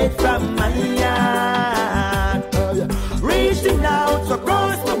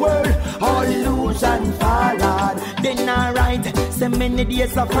 say many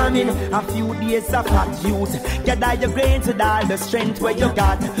days of famine, a few days of hot youth. Gather your grains with all the strength where you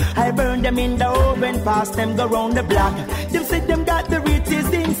got. I burn them in the oven, pass them go round the block. Them say them got the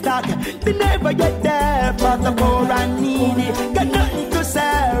riches in stock. They never get there for the poor and needy. Got nothing to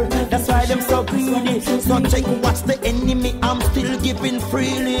sell, that's why them so greedy. So check what's the enemy, I'm still giving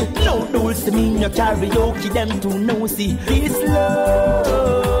freely. No rules to mean your karaoke, them too nosy. This love,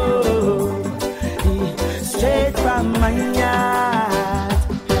 straight from my heart,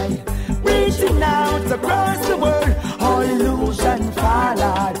 reaching out across the world, all illusion fall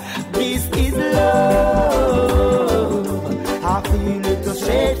out. This is love, I feel it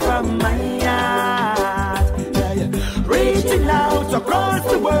straight from my heart, reaching out across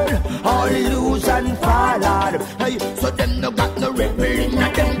the world, all illusion fall out. So them no got no rebel in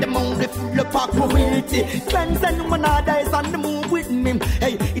them only full of possibility. Clans and manada is on the move with me.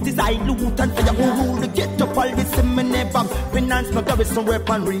 Hey, it is I loot and fire who rule to get up all this in my never finance no garrison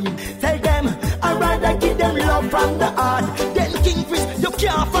weaponry. Tell them I'd rather give them love from the heart. Then kingfish, you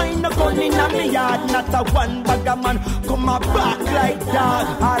can't find a gun in my yard. Not a one bag of man come a back like dog.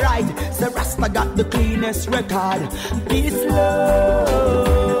 Alright, so Rasta got the cleanest record. This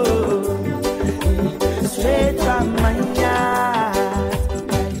love, straight from my heart,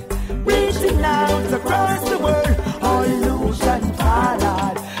 reaching out across the world, all illusion fall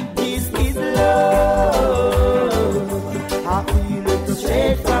out. This is love, I feel it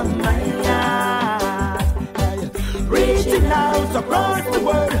straight from my heart, reaching out across the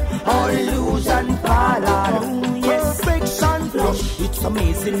world, all illusion fall out. Perfection flush, it's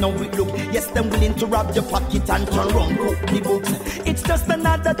amazing how we look. Yes, them willing to rob your pocket and turn around cook the books. It's just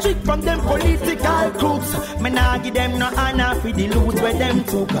another trick from them political crooks. Me nah give them no honor for the loot where them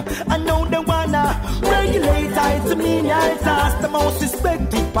took. I know they wanna regulate it to me. I task the most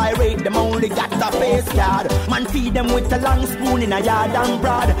respected pirate. Them only got a face card. Man feed them with a long spoon in a yard and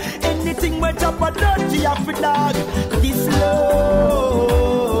broad. Anything we chop a dirty off a dog. This love,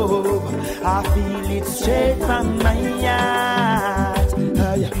 I feel it straight from my heart,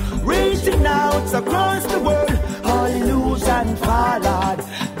 reaching out across the world, all illusion fall out.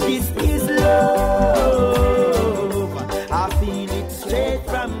 This is love, I feel it straight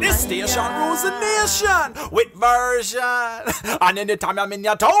from This station rules the nation with version. And anytime I'm in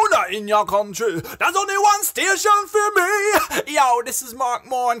your town or in your country, there's only one station for me. Yo, this is Mark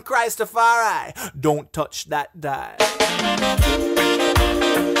Moore and Christopher. Don't touch that dial.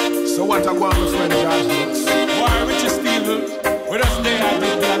 So what I want, my friend George Looks? Why, Richard Stevens? With us there, I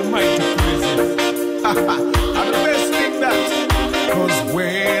think the Almighty prison. And the best thing that, cause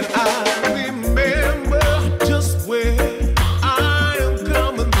when I remember just where I am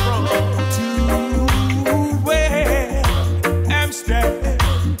coming from to where I'm standing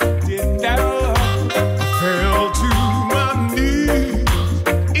now, I fell to my knees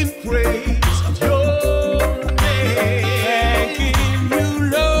in praise of your name. Thanking you,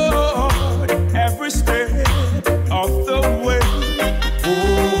 Lord, every step of the way.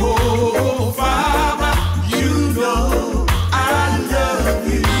 Oh, Father,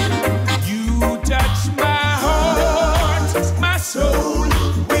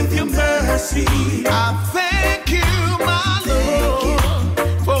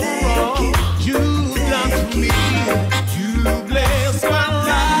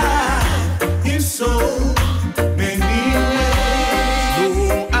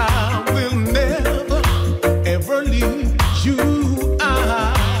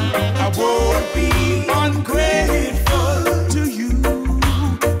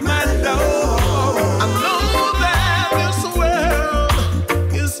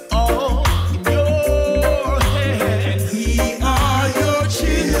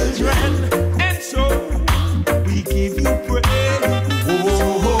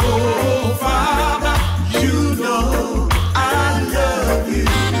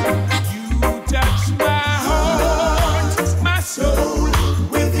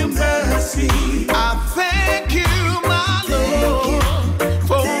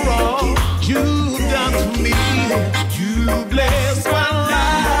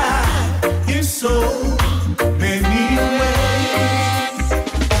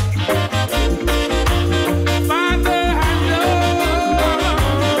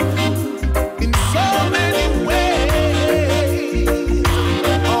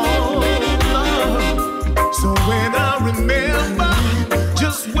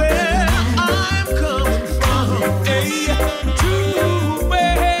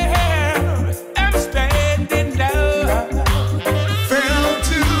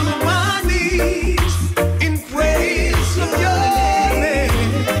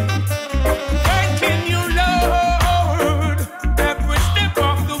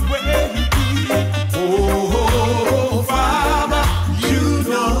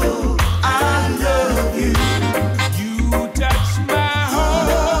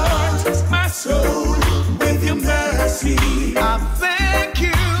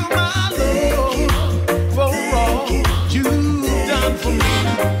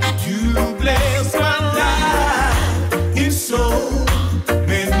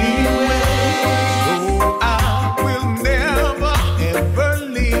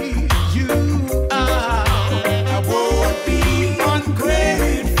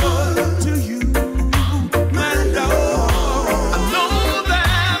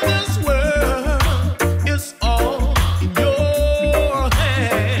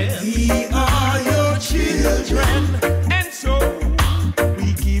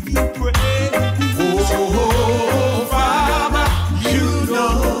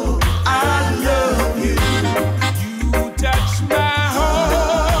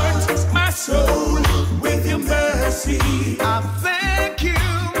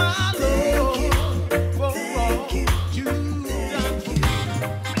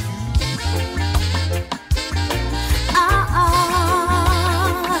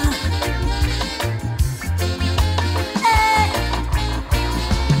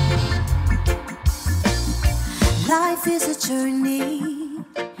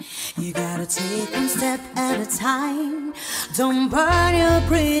 time. Don't burn your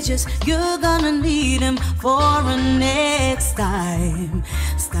bridges, you're gonna need them for a next time.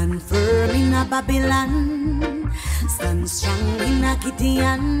 Stand firm in a Babylon, stand strong in a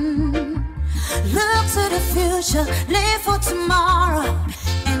Gideon. Look to the future, live for tomorrow,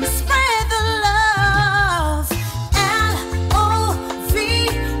 and spread the love. L-O-V-E,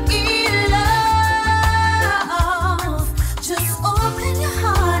 love. Just open your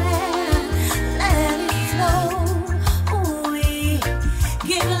heart and let it flow. We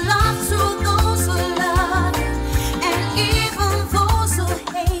give love to those who love you, and even those who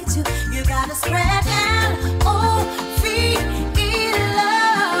hate you. You gotta spread L-O-V-E,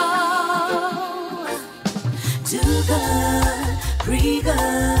 love. Do good, be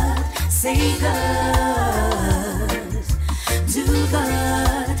good, say good. Do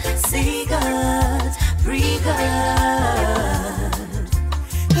good, say good, be good.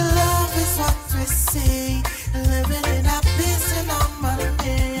 Love is what we see, living in a peace and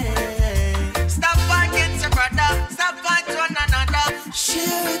harmony. Stop fighting your brother, stop fighting one another.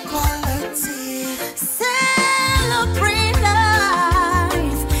 Share equality. Celebrate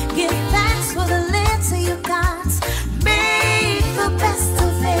life. Give thanks for the little you got. Make the best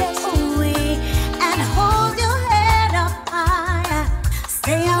of it, and hold your head up high.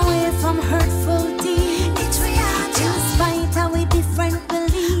 Stay away from hurtful deeds. In spite of we different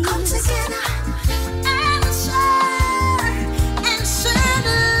beliefs. Come together and share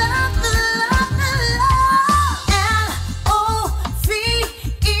the love, the love, the love.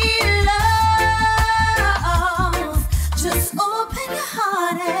 L-O-V-E, love. Just open your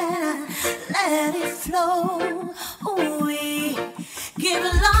heart and let it flow. We give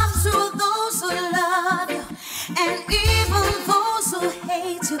love to those who love you, and even those who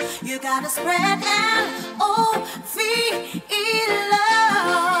hate you. You gotta spread L-O-V-E, love.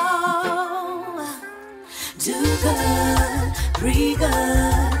 Do good, be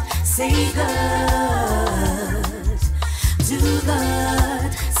good, say good. Do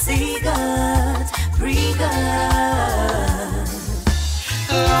good, say good, be good.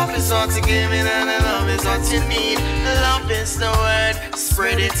 Love is what you give me, and love is what you need. Love is the word,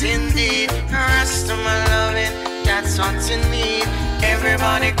 spread it indeed. The rest of my loving, that's what you need.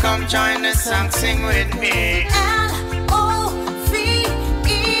 Everybody come join the song, sing with me. L-O-V-E,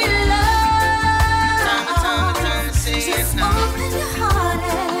 love. Just open your heart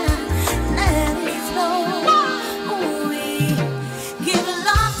and let it flow. We give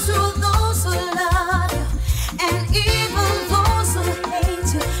love to those who love you, and even those who hate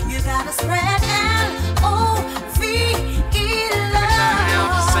you. You gotta spread L-O-V-E,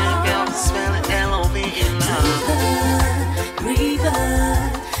 love. Spell it L-O-V-E, love. Be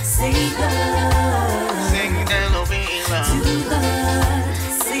good, say good. Sing L-O-V-E, love. Do good,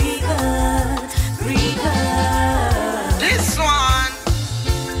 say good, be good. This one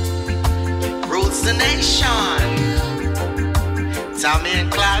rules the nation. Tommy and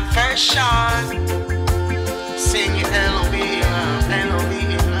Clyde version. Sing it L-O-V-E, love,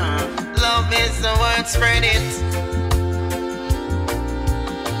 L-O-V-E, love. Love is the word, spread it.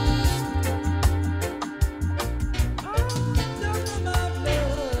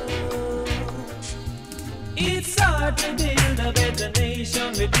 It's hard to build a better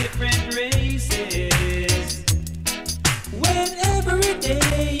nation with different races. When every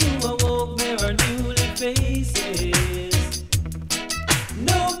day you awoke, there are new faces.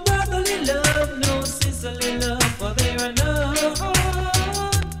 No brotherly love, no sisterly love, for there are none.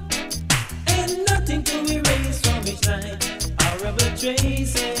 And nothing to erase from each line horrible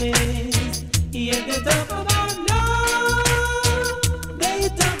traces. Yet they talk about love, they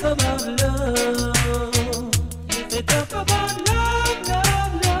talk about love. They talk about love,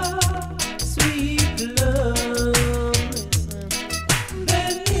 love, love, sweet love.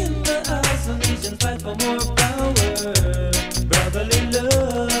 Then in the house of nations fight for more power, brotherly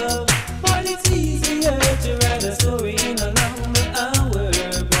love. But it's easier to write a story in a longer hour,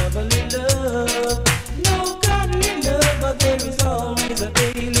 brotherly love. No godly love, but there is always a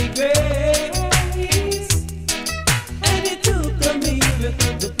daily grace. And it took a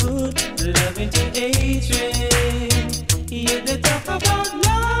miracle to put love into hatred. Yeah, they talk about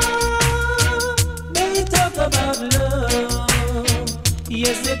love, they talk about love.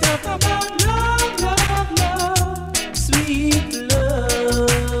 Yes, they talk about love, love, love, sweet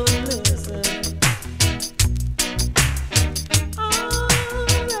love. Listen.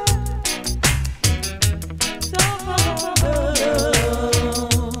 Talk about love.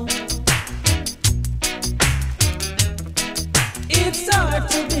 It's hard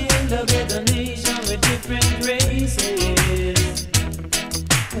to build a better nation with different races.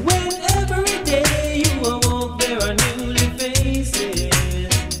 When every day you awoke,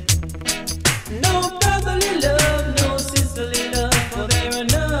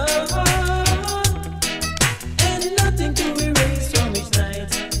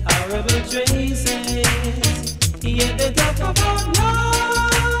 about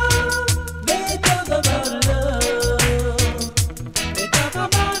love. They talk about love. They talk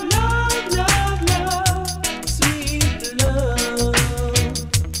about love, love, love, sweet love.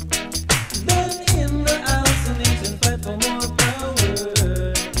 Then in the house the nation fight for more power,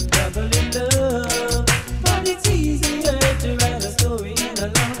 brotherly love. But it's easier to write a story in a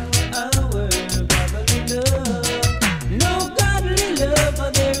long hour, brotherly love. No godly love,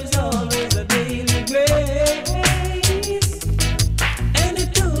 but there is always a daily grace. And it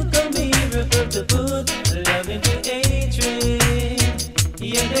took a miracle to put love into hatred.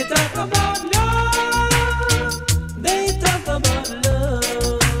 Yeah, they talk about love. They talk about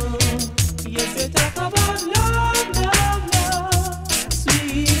love. Yes, they talk about love, love, love,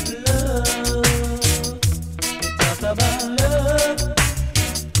 sweet love. They talk about love.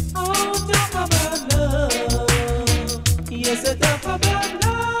 Oh, talk about love. Yes, they talk about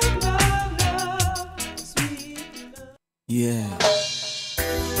love, love, love, sweet love. Yeah.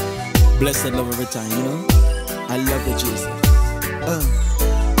 Blessed love every time, you know? I love you, Jesus.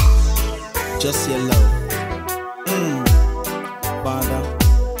 Just your love. Father,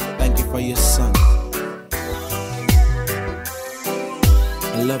 thank you for your son.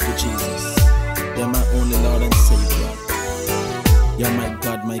 I love you, Jesus. You're my only Lord and Savior. You're my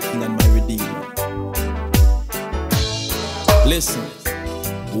God, my King, and my Redeemer. Listen,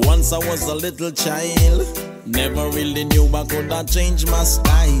 once I was a little child, never really knew I could not change my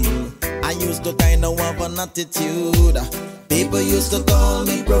style. I used to kind of have an attitude. People used to call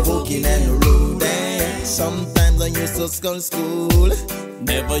me provoking and rude. And sometimes I used to scull school.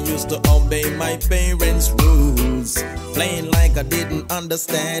 Never used to obey my parents' rules. Playing like I didn't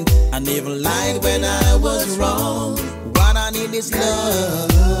understand. And even lied when I was wrong. What I need is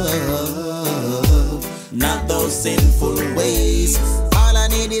love, not those sinful ways. All I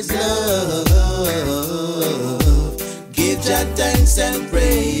need is love. Give Jah thanks and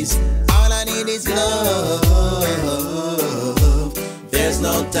praise. All I need is love. There's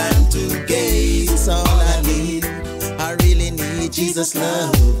no time to gaze. All I need, I really need Jesus'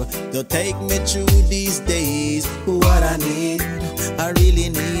 love to take me through these days. What I need, I really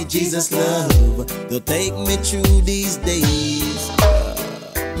need Jesus' love to take me through these days.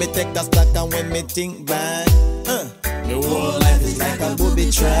 Me take a stock and when me think back, my whole life is like a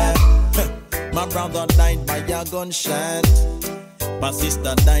booby trap. My brother died by a gunshot. My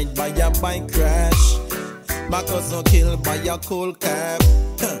sister died by a bike crash. My cousin killed by a cold cab.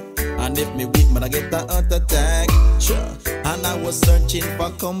 And if me weak, man, I get a heart attack. And I was searching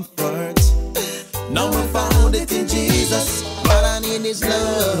for comfort. Now I found it in Jesus. What I need is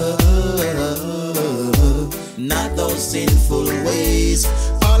love, not those sinful ways.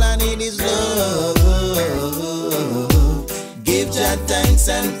 All I need is love. Give Jah thanks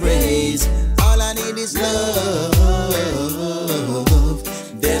and praise. All I need is love.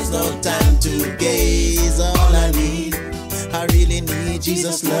 There's no time to gaze. All I need, I really need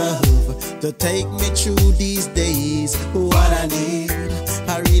Jesus' love to take me through these days. What I need,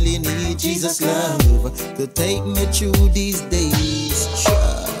 I really need Jesus' love to take me through these days.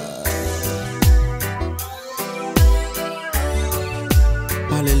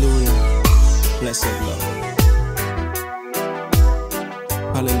 Hallelujah, blessed love.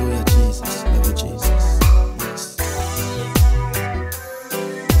 Hallelujah, Jesus, love you, Jesus. Yes.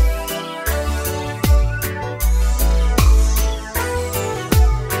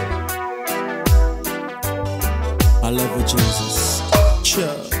 I love you, Jesus.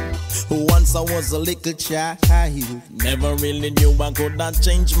 Sure. Once I was a little child, never really knew I could not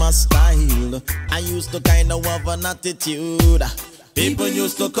change my style. I used to kind of have an attitude. People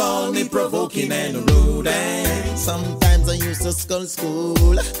used to call me provoking and rude. And sometimes I used to scull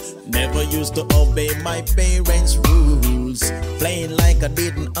school. Never used to obey my parents' rules. Playing like I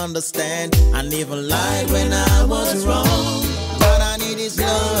didn't understand. And even lied when I was wrong. What I need is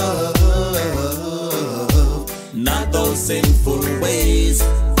love, not those sinful ways.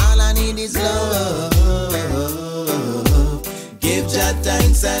 All I need is love. Give Jah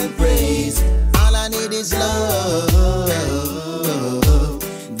thanks and praise. All I need is love.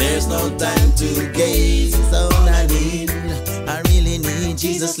 There's no time to gaze. All I need, I really need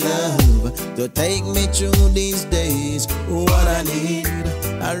Jesus' love to take me through these days. What I need,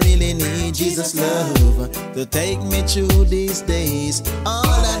 I really need Jesus' love to take me through these days. All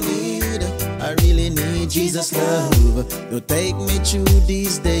I need, I really need Jesus' love to take me through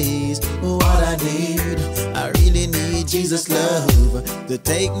these days. What I need, I really need Jesus' love to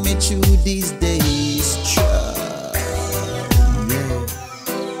take me through these days.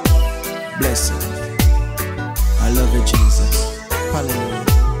 Blessed, I love you, Jesus. Hallelujah.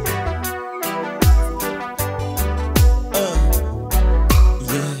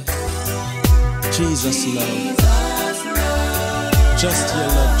 Jesus love. Just your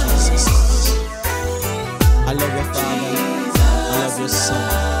love, Jesus. I love your Father. I love your Son.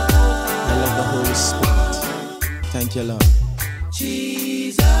 I love the Holy Spirit. Thank you, Lord.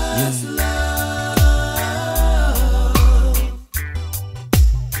 Jesus love.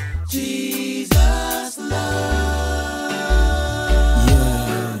 Jesus love.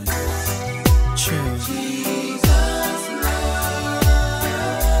 Yeah. True. Jesus love.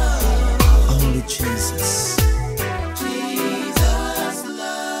 Only Jesus. Jesus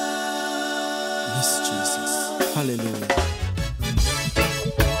love. Yes, Jesus. Hallelujah.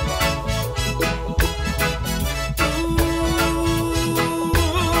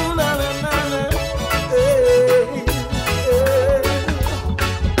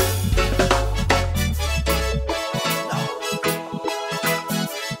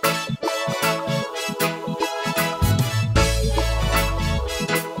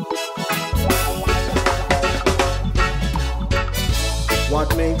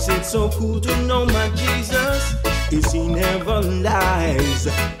 What makes it so cool to know my Jesus is he never lies.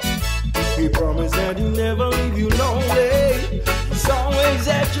 He promised that he'll never leave you lonely. He's always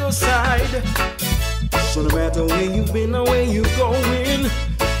at your side. So no matter where you've been or where you're going,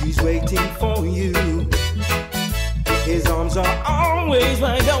 he's waiting for you. His arms are always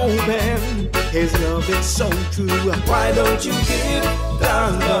wide open. His love is so true. Why don't you give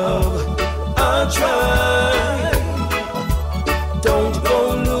God's love a try? Don't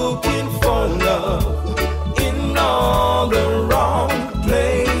go looking for love in all the wrong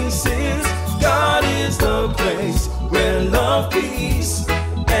places. God is the place where love, peace,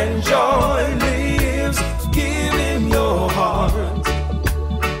 and joy lives. Give him your heart,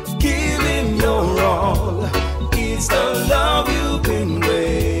 give him your all. It's the love you've been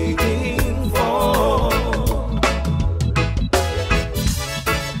waiting for.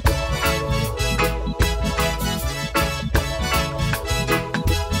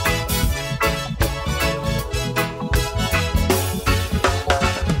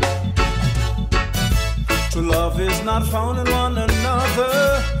 True love is not found in one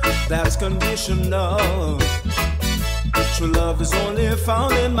another, that's conditional. True love is only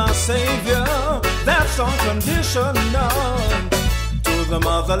found in my Savior, that's unconditional. To the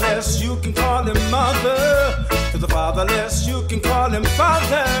motherless you can call him mother, to the fatherless you can call him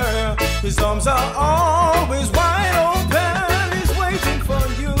father. His arms are always wide open, he's waiting for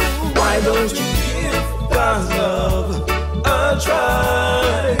you. Why don't you give God's love a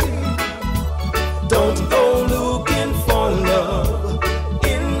try? Don't go looking for love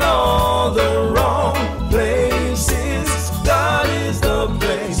in all the wrong places. God is the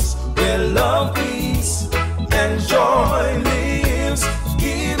place where love, peace, and joy lives.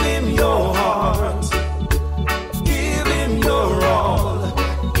 Give him your heart, give him your all.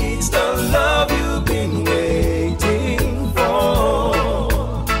 It's the love you've been waiting for.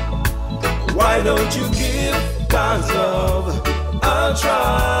 Why don't you give God's love a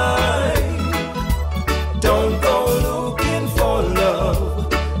try? Don't go looking for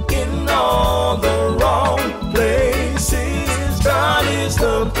love in all the wrong places. God is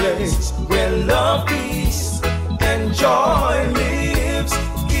the place where love, peace, and joy lives.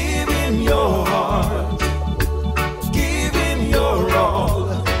 Give him your heart, give him your all.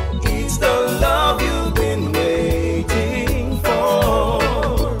 It's the love you've been waiting for.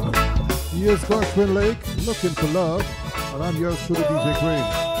 Here's Twin Lake, looking for love, and I'm yours truly, DJ Green.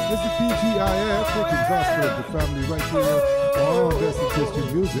 It's the TGIF, taking gospel of the family right here on Best in Christian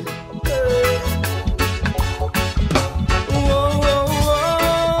Music.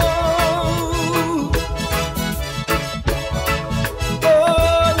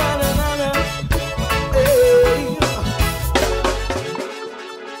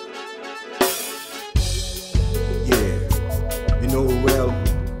 Yeah, you know well,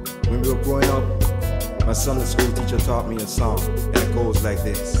 when we were growing up, my Sunday school teacher taught me a song, and it goes like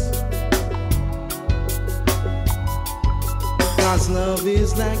this. God's love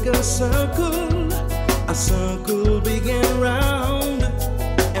is like a circle big and round,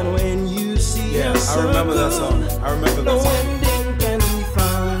 and when you see a circle, I remember that song. I remember that song. No ending can be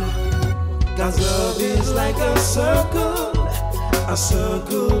found. God's love is like a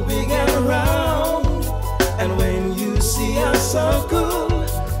circle big and round, and when you see a circle,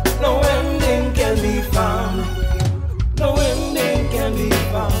 no ending can be found. No ending can be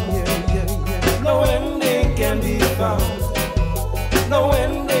found. Yeah, yeah, yeah. No ending can be found. No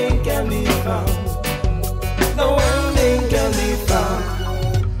ending can be found. No ending can be found.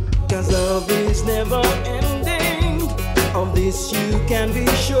 'Cause love is never ending. Of this you can be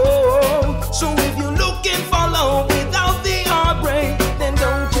sure. So if you're looking for love without the heartbreak, then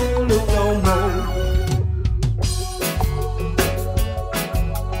don't you look no more.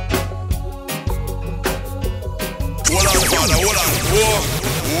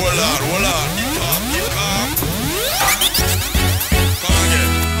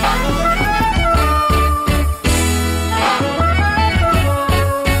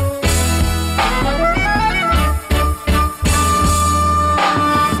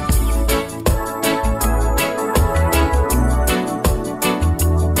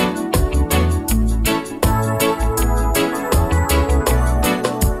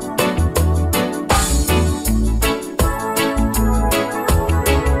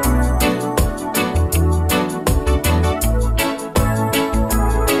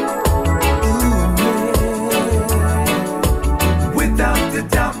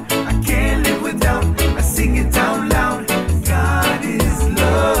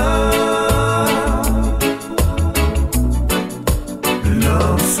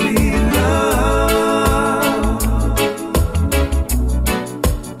 sweet love.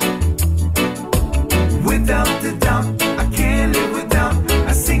 Without a doubt, I can't live without.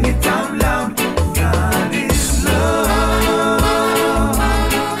 I sing it out loud. God is love.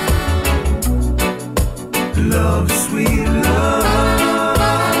 Love, sweet love.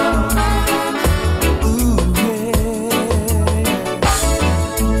 Ooh, yeah.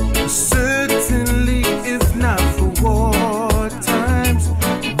 Certainly, if not for war times,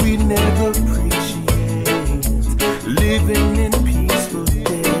 we never appreciate living in peaceful days.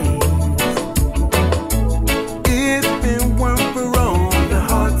 If it weren't for all the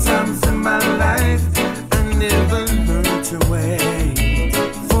hard times in my life, I never learned to wait.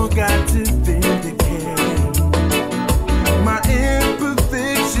 Forgot to vindicate my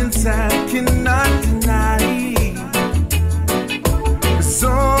imperfections. I cannot deny. 'Cause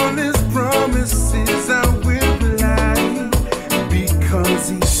on His promises I will rely, because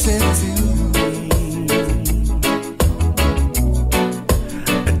He said to me,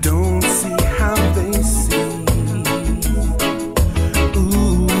 I don't see how they see.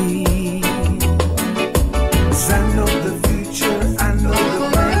 Ooh, 'cause I know the future, I know the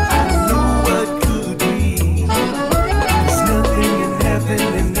plan, I know what could be. There's nothing in heaven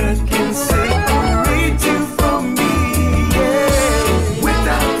and earth can separate you from me. Yeah.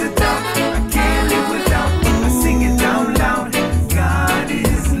 Without a doubt, I can't live without. I sing it out loud. God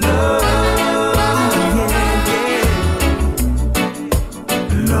is love. Yeah, yeah.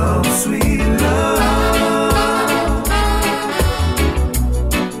 Love, sweet love.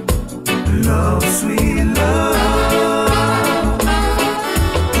 Love, sweet love.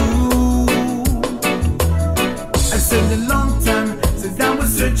 Ooh. I said a long time, said I was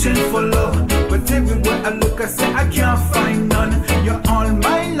searching for love, but everywhere I look, I say I can't find none. You're all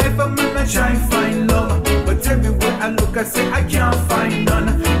my life, I'm gonna try find love, but everywhere I look, I say I can't find none.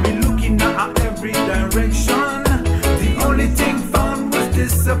 Been looking at every direction, the only thing found was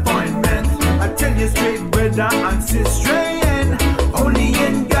disappointment. I tell you straight, brother and sister, only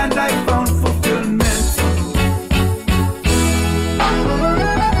in God I found fulfillment.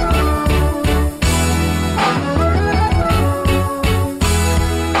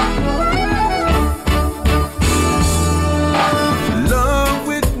 Love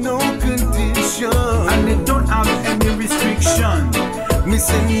with no condition, and it don't have any restriction. Me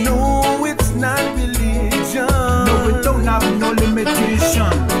say no, it's not religion. No, it don't have no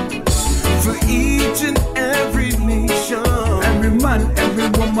limitation. For each and every nation, every man, every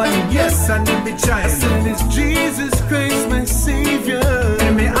woman, yes, and every child. I said it's Jesus Christ, my Savior.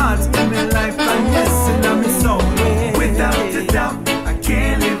 In my heart, in my life, and yes, and I'm my soul. Without a doubt, I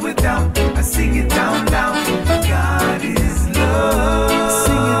can't live without. I sing it down loud. God is love.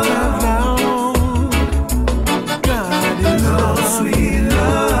 Sing it out loud. God is love, sweet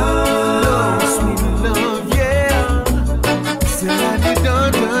love. Love, sweet love, yeah. Say la di da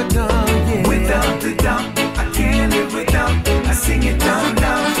da da, yeah. Without a doubt, I can't live without. I sing it down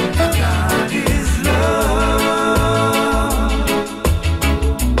loud. God is love.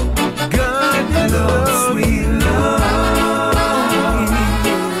 God is love, sweet love.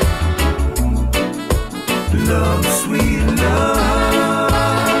 Love, sweet love.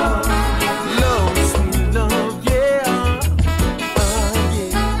 Love, sweet love, yeah.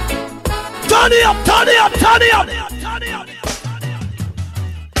 Yeah. Turn it up, turn it up, turn it up.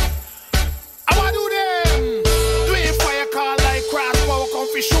 I want to do them. Doing fire call like cross power, come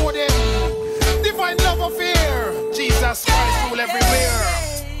fi show them. Divine love affair. Jesus Christ rule everywhere.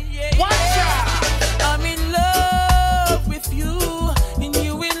 Watch out. I'm in love with you, and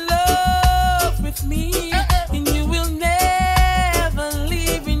you in love with me, and you will never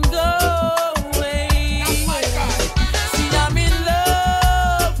leave and go away. See, I'm in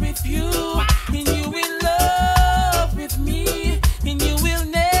love with you, and you in love with me, and you will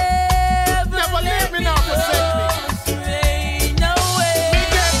never leave me now, astray. No way. Me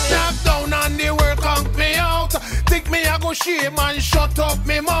get knocked down and the world conk me out. Think me I go shame and shut up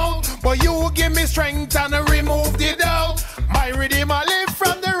me mouth, but you give me strength and remove the doubt. My redeemer live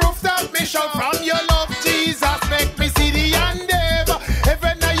from the rooftop, me shout from your love, Jesus, make me see the end them.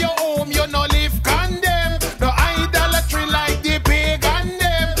 Even now your home, you no live condemn. No idolatry like the pagan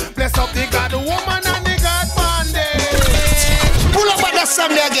them. Bless up the God woman and the God man them. Pull up at the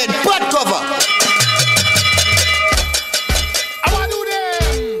Sunday again, butt cover. I want to do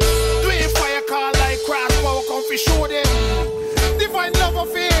them. Doing fire call like cross power, come fi show them. Divine love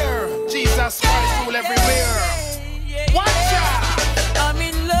affair. Jesus Christ rule everywhere. Watch out. I'm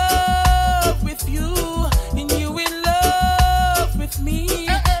in love with you, and you in love with me,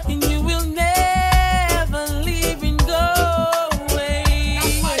 and you will never leave and go away.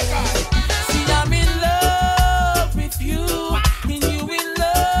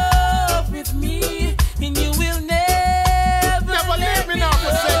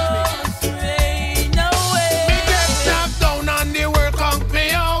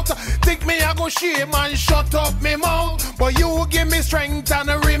 go shame and shut up me mouth. But you give me strength and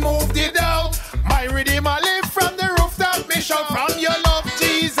remove the doubt. My Redeemer live from the rooftop, me shout from your love,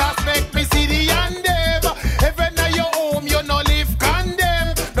 Jesus, make me see the end them. Heaven at your home, you no live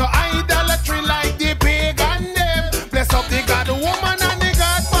condemn. No idolatry like the pagan them. Bless up the God woman and the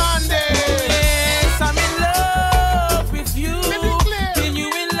God man them. Yes, I'm in love with you. And you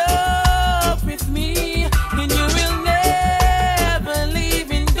in love with me. And you will never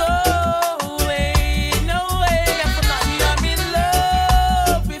leave and go away. No way. I'm in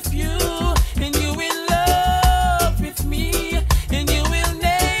love with you. And you in love with me. And you will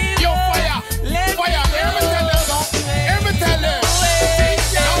never. Yo, fire, fire. Hear me tell you.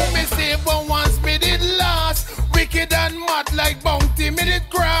 Now me save one once me did last. Wicked and mad like bounty me did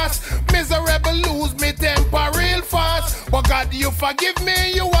cross. Miserable lose me temper real fast. But God, you forgive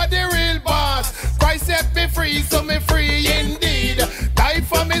me, you are the real boss. Christ set me free, so me free indeed. Die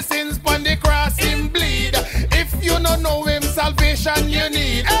for me sins, pon the cross him bleed. If you don't know him, salvation you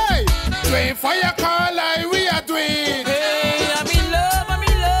need. Hey, doing fire call I we are doing. Hey, I'm in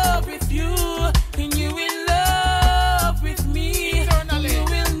love with you. And you in love with me. And you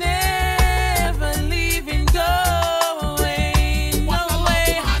will never leave and go away. No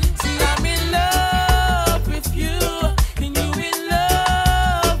way. See, I'm in love with you. And you in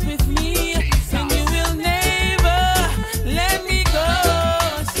love with me. And you will never let me go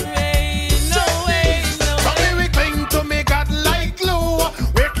astray. No way, no way. From me we cling to me God like glue.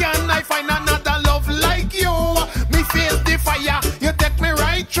 Where can I find another love like you? Me face the fire, you take me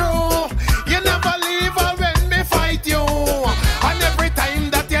right through. You never leave or when me fight you. And every time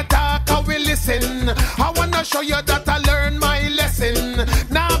that you talk I will listen. I wanna show you that I learn my lesson.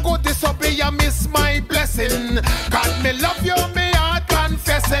 Now go disobey, you miss my blessing. God me love you, me heart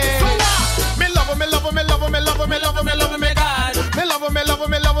confessing. Me love you, me love you, me love you, me love you, me love you, me love you, me God. Me love you, me love you,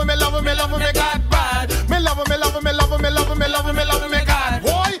 me love you, me love you, me love you, me God bad. Me love you, me love you, me love you, me love you, me love you, me love you, me God.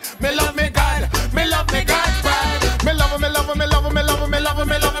 Boy, me love me God, me love me God bad. Me love you, me love you, me love you, me love you, me love you,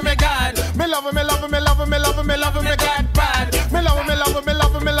 me love you, me God. Me love you, me love you, me love you, me love you, me love you, me God bad. Me love you, me love you, me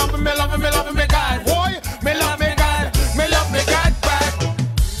love you, me love you, me love you, me love you, me God. Boy, me love me God, me love me God bad.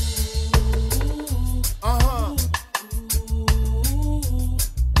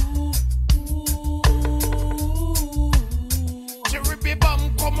 Ribby bum,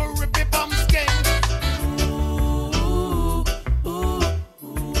 come a ribby bum skin.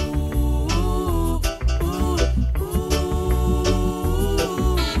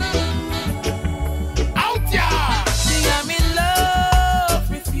 Out ya! See, I'm in love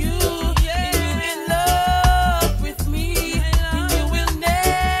with you. And you in love with me. And you will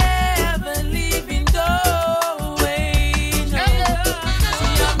never leave and go away. No.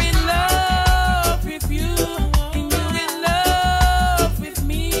 See, I'm in love with you. And you in love with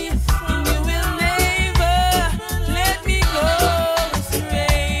me. And you will never let me go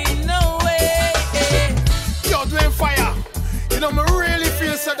astray. No way. You're doing fire. You know, me really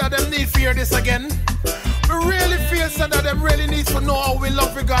feel so that them need fear this again. Me really feel so that them really need to know how we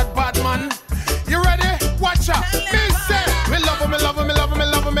love we God bad man. You ready? Watch out. Me say, me love you, me love you, me love you, me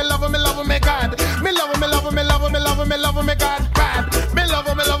love you, me love you, me love you, me God. Me love you, me love you, me love you, me love you, me love you, me God bad. Me love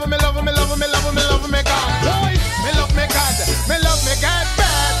you, me love you, me love you, me love you, me love you, me love you, me God. Boy, me love me God, me love me God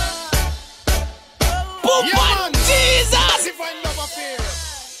bad. Boom, man. Jesus! Divine love affair.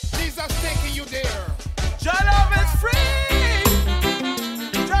 Jesus taking you there. Your love is free.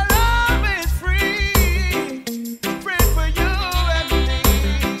 Your love is free. Free for you and me.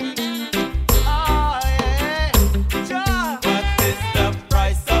 Oh, yeah. What is the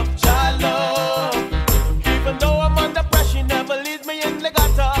price of your love? Even though I'm under pressure, never leaves me in the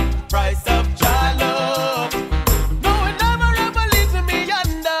gutter. Price of your love. No, it never ever leaves me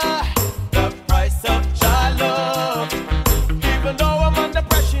under. The price of your love. Even though I'm under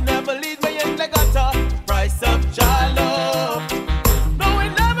pressure, never leaves me in the gutter. Price of your love. No,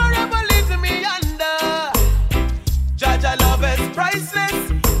 it never ever leaves me under. Jaja love is priceless.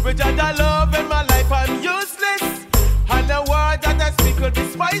 With Jaja love in my life, I'm useless. And the word that I speak will be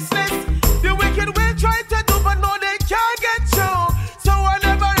spiceless. The wicked will try to do, but no, they can't get through. So I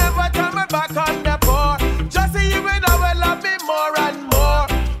never ever turn my back on the poor. Just even I will love me more and more.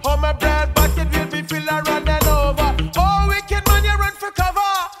 Oh, my bread bucket will be filled and running over. Oh, wicked man, you run for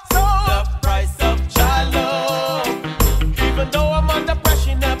cover. So the price of your love. Even though I'm under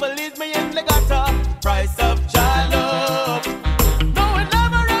pressure, never leaves me in the gutter. Price of your love. No, it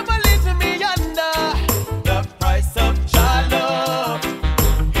never ever leaves me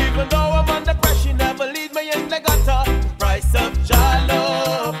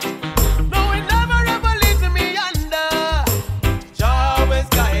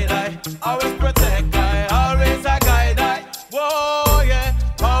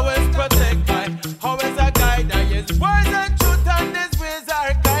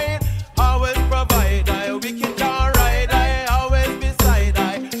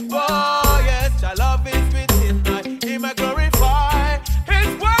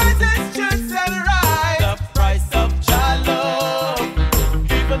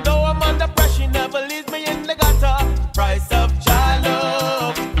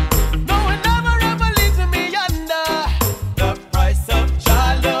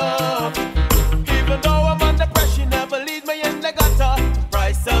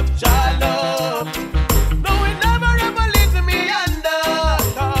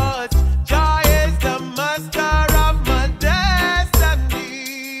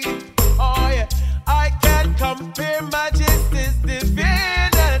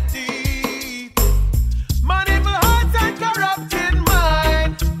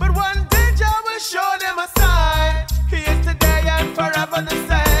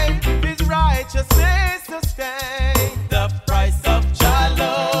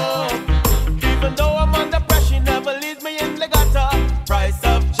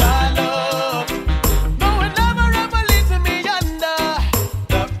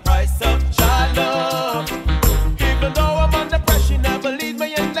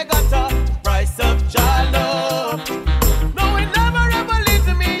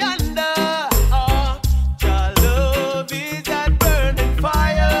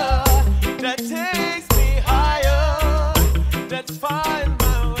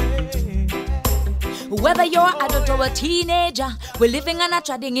a teenager. We're living and a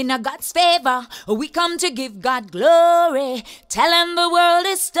treading in a God's favor. We come to give God glory, telling the world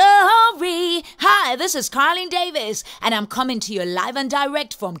His story. Hi, this is Carlene Davis, and I'm coming to you live and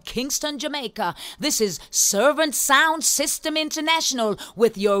direct from Kingston, Jamaica. This is Servant Sound System International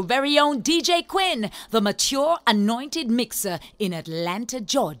with your very own DJ Quinn, the mature anointed mixer in Atlanta,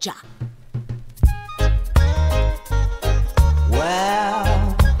 Georgia.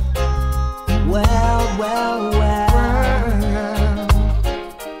 Well, well, well, well.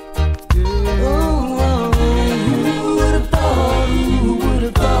 Oh, who would have thought, who would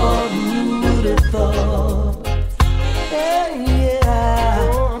have thought, who would have thought? Hey, yeah.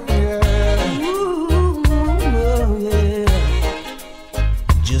 Oh, yeah. Ooh, oh, yeah.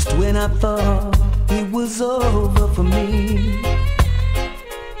 Just when I thought it was over for me,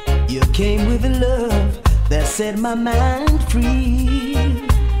 you came with a love that set my mind free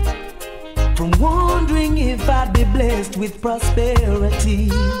from wondering if I'd be blessed with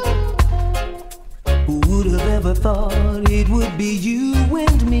prosperity. Who would have ever thought it would be you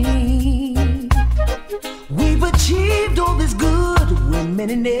and me? We've achieved all this good when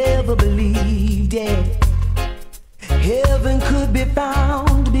many never believed it. Heaven could be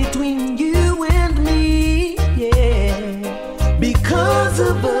found between you and me, yeah. Because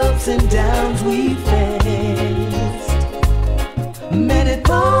of ups and downs we faced, many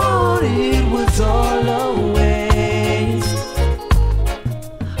thought it was all a waste,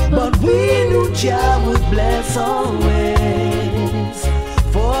 but we knew Jah would bless always.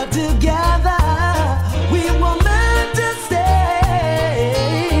 For together we were meant to stay.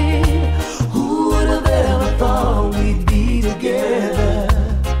 Who would have ever thought we'd be together,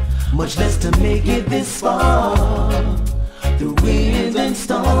 much less to make it this far, through winds and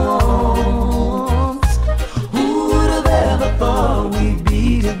storms? Who would have ever thought we'd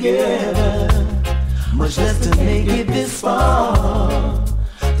be together, much less to make it this far,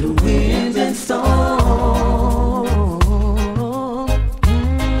 through winds and storms?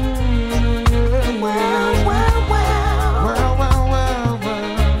 Well, well, well. Well, well, well, well.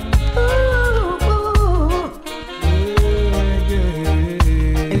 Ooh,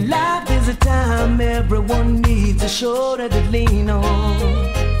 yeah. And life is a time everyone needs a shoulder to lean on.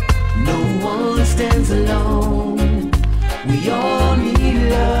 No one stands alone. We all need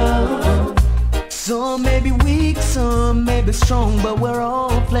love. Some may be weak, some may be strong, but we're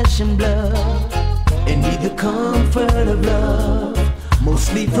all flesh and blood, and need the comfort of love,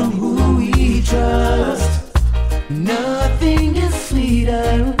 mostly from who we trust. Nothing is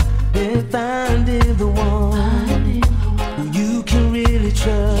sweeter than finding the one who you can really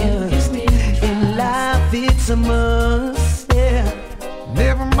trust. In life it's a must, yeah.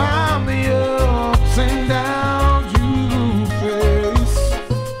 Never mind the ups and downs you face.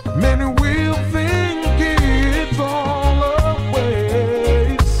 Many will think it's all a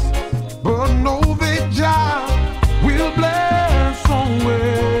waste, but know that Jah will bless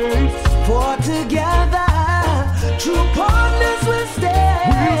always. For together, true partners will stay.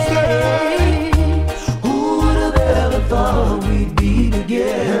 We'll stay. Who would have ever thought we'd be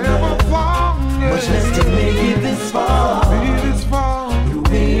together, much less to make it this far?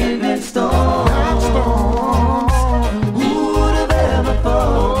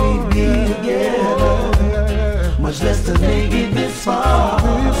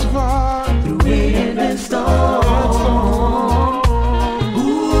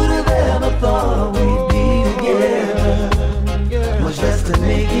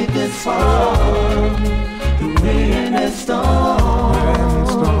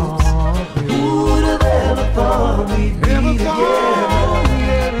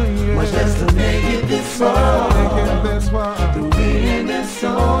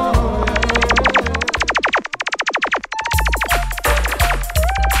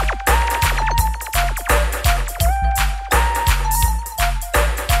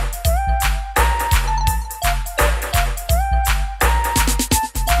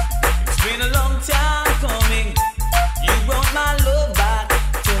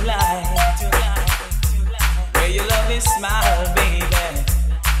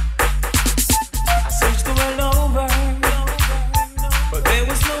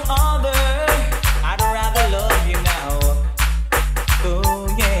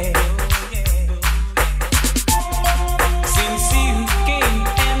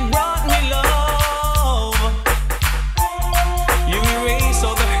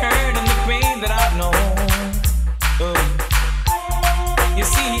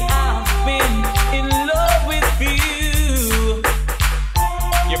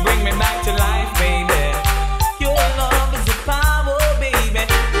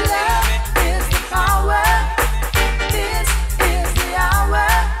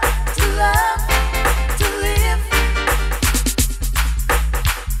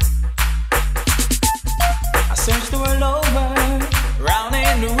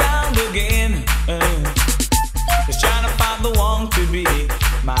 be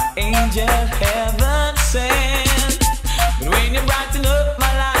my angel heaven sent. But when you brighten up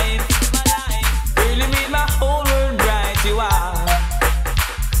my life, girl, you made my whole world bright. You are,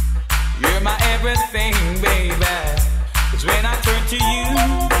 you're my everything, baby. 'Cause when I turn to you,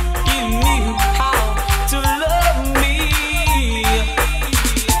 you knew how to love me.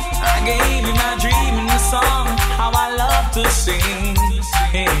 I gave you my dream and the song, how I love to sing.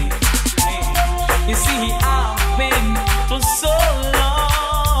 You see, I've been for so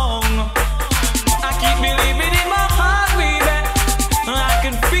long. I keep believing in my heart, baby. I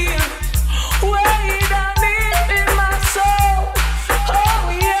can feel way down deep in my soul. Oh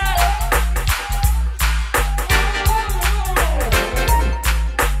yeah.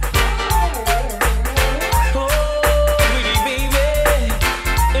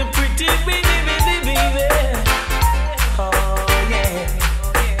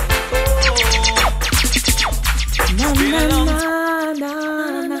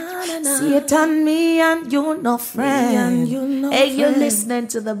 Satan, me and you no friend. Hey, you're listening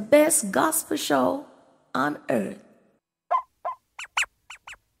to the best gospel show on earth.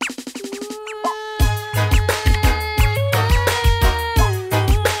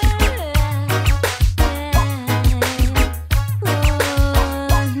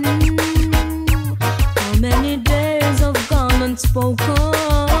 How many days have gone unspoken,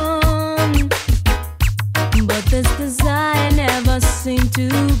 but this desire never seemed to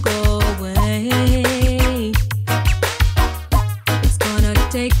go away. It's gonna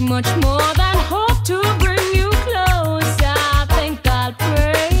take much more than hope to bring you close. I think I'll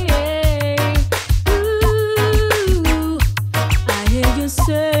pray. Ooh, I hear you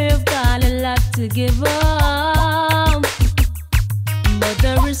say you've got a lot to give up, but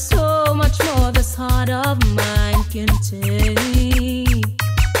there is so much more this heart of mine can take.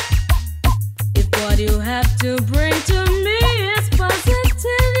 If what you have to bring to me is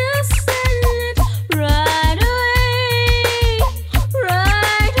positive, you send it right away,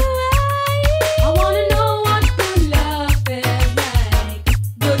 right away. I wanna know what good love is like.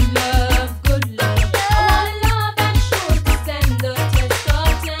 Good love, good love. I want a love that's sure to stand the test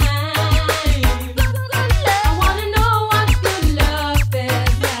of time. I wanna know what good love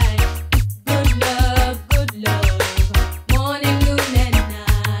is like. Good love, good love. Morning, noon, and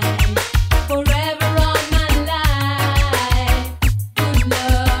night. Forever all my life. Good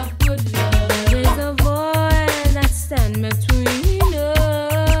love, good love. There is a void that stands between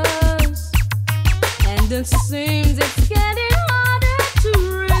us, and it seems it's getting harder to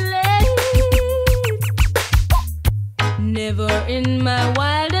relate. Never in my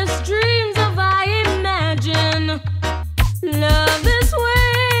wildest dreams have I imagined love this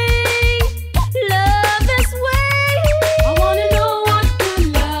way, love this way. I wanna know what good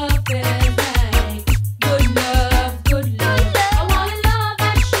love is like. Good love, good love. I want a love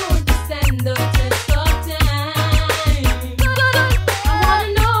that's sure to stand the test of time. I wanna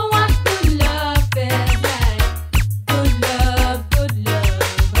know what good love is like. Good love, good love.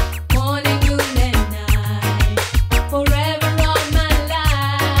 Morning, noon, and night. Forever all my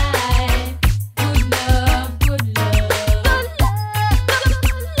life. Good love, good love.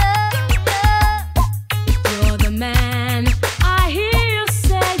 You're the man I hear you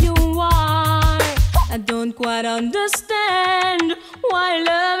say you are. I don't quite understand why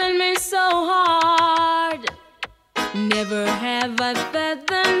loving me so hard. Never have I felt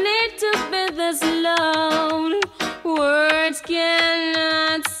the need to be this alone. Words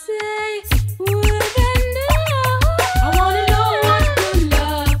cannot say what I know. I wanna know what good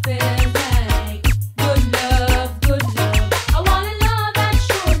love is like. Good love, good love. I want a love that's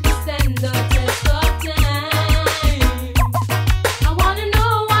sure to stand the test of time. I wanna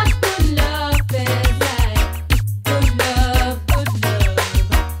know what good love is like. Good love, good love.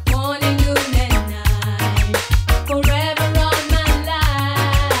 Morning, noon, and night. Forever all my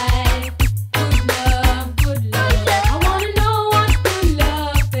life. Good love, good love. I wanna know what good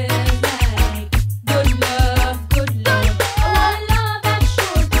love is like. Good love, good love. I want a love that's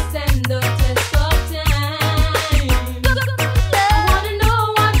sure to stand the test of time. I wanna know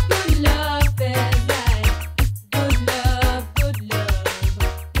what good love is like. Good love, good love.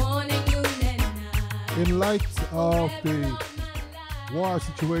 Morning, noon, and night. In light of the war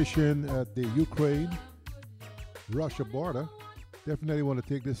situation at the Ukraine-Russia border, definitely want to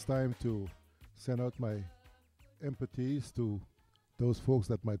take this time to send out my empathies to those folks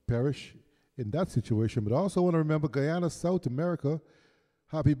that might perish in that situation. But I also want to remember Guyana, South America.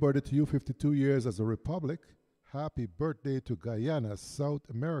 Happy birthday to you, 52 years as a republic. Happy birthday to Guyana, South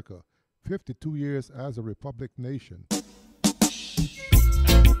America, 52 years as a republic nation.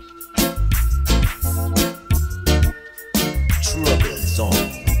 Trouble. on the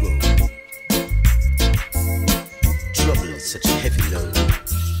road. Trouble is such a heavy load.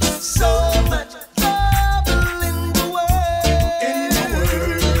 So much trouble in the world.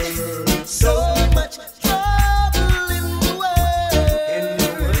 So much trouble in the world.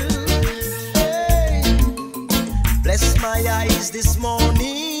 Hey. Bless my eyes this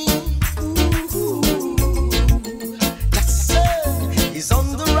morning. The sun is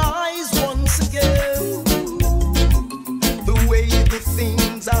on the rise once again. The way the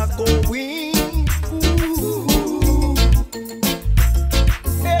things are going.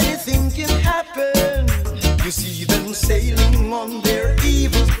 Anything can happen. You see them sailing on their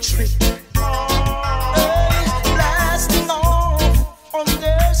evil trip. Blasting off on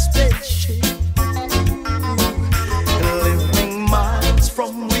their spaceship. Living miles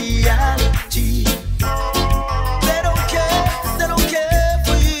from reality. They don't care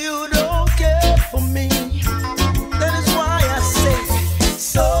for you, don't care for me. That is why I say,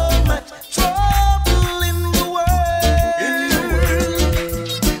 so much trouble in the world.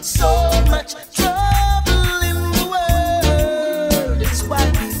 So much trouble in the world. That's why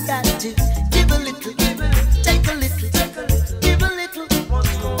we got to give a little, take a little, give a little. One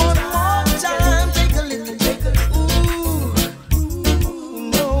more time, take a little, ooh.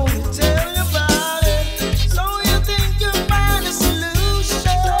 No, tell you about it. So you think you find a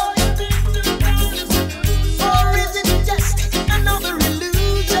solution? Or is it just another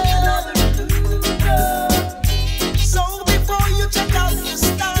illusion? So before you check out this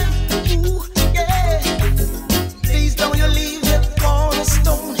time, ooh, yeah, please don't you leave the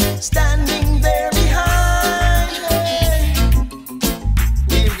cornerstone standing there behind.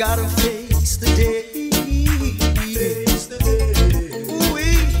 We've got to face the day. We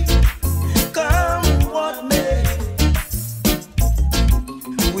come what may.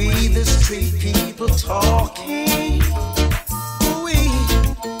 We the street people talking.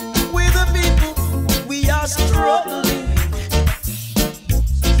 We the people, we are struggling.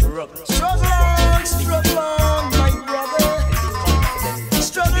 Struggle on, my brother.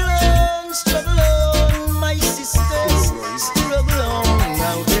 Struggle on, my sisters. Struggle on,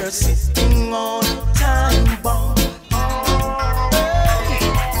 now they're sitting on a time bomb. Hey,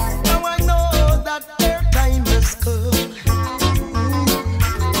 now I know that their time has come.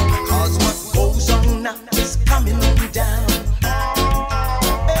 'Cause what goes on now is coming down.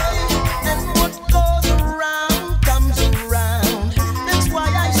 Hey, and what goes around comes around. That's why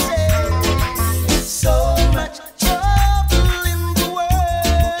I say, so much trouble in the world.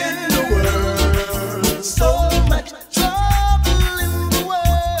 So much trouble in the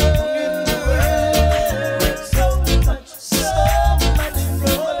world. So much trouble.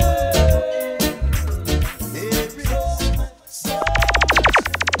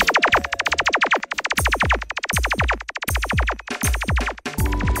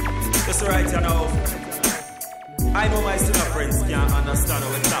 Just right, you know, I know my sinner friends can't understand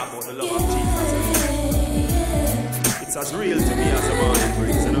when we talk about the love of Jesus. It's as real to me as the morning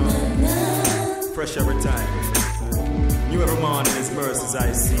breeze, you know. Fresh every time. New every morning, His mercies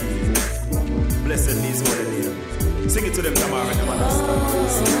I see. Blessed these holy name. Sing it to them tomorrow and them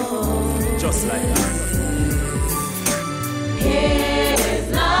understand. Just like that. His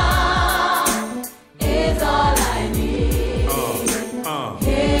love is all I need.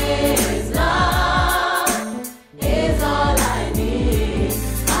 His love is all I need.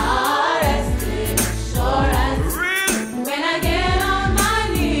 I rest in assurance when I get on my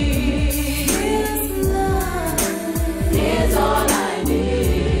knees. His love is all I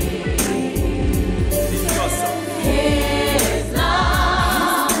need. His love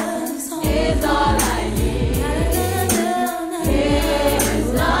is all I need.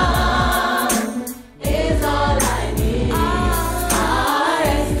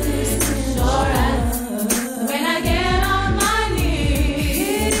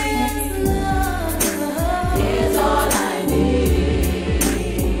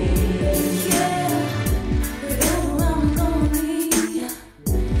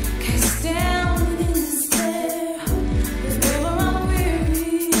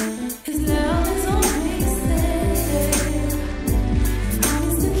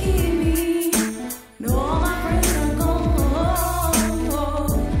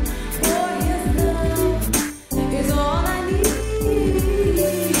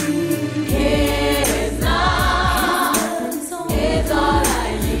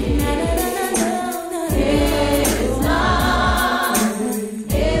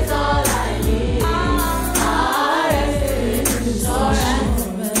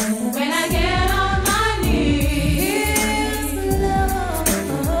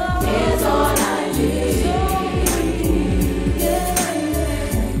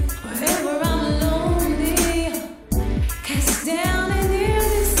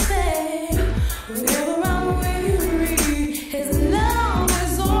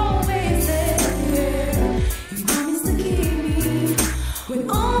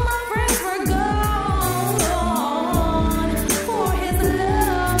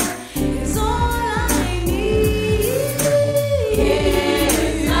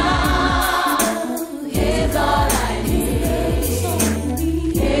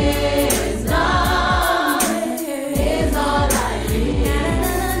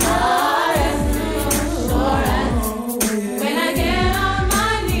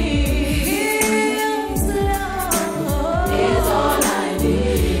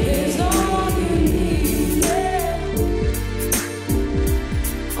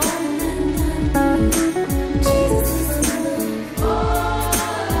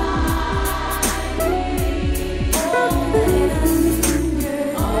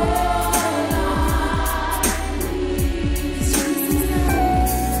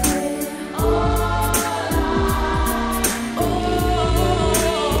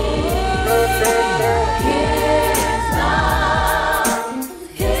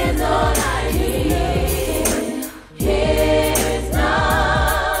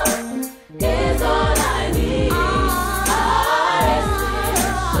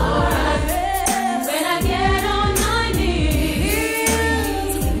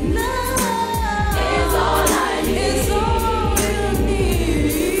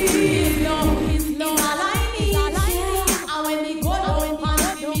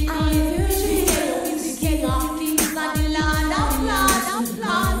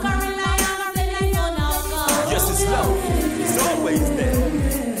 always there.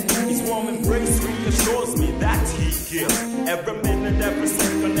 His warm embrace reassures me that he gives every minute, every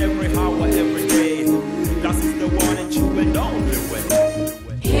second, every hour, every day. That is the one and true and only way.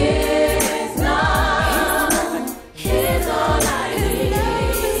 His love is all I need.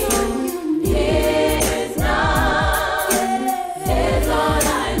 His love is all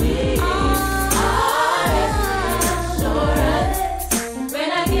I need. Assurance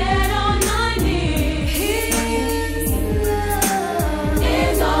when I get on my knees. His love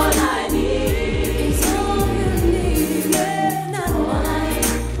is all I need. It's all you need.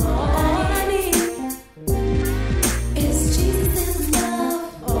 All I need is Jesus'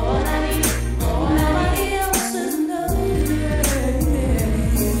 love. All I need, nobody else's love.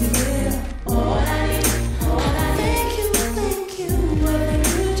 All I need, thank you,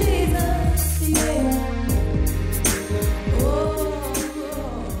 Jesus.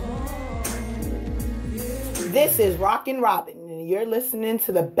 This is Rockin' Robin, and you're listening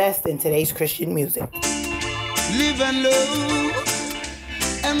to the best in today's Christian music. Live and love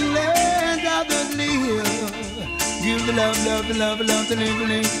and let others live. Give the love, to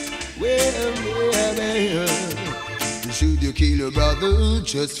live. Well. Should you kill your brother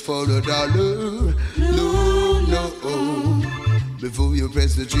just for $1? No. Before you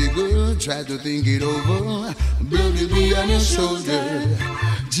press the trigger, try to think it over. Blood will be on your shoulder.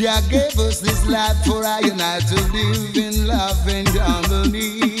 Jah gave us this life for I and I to live in love and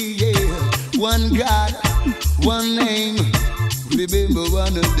harmony. Yeah. One God, one name, remember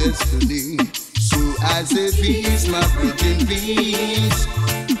one of destiny. So I say peace, my brethren, peace.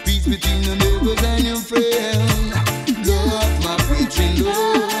 Peace between your neighbors and your friend. Love, my brethren,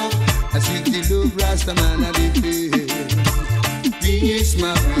 love. I seek the love, Rasta man, I defend. Peace,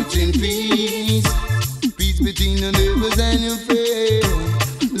 my brethren, peace. Peace between your neighbors and your friend.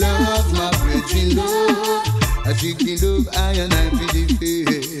 Love, my brethren, love. I seek the love, I and I feel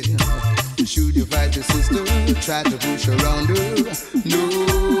defend. Should you fight your sister, try to push around her? No.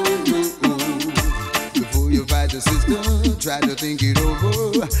 Before you fight your sister, try to think it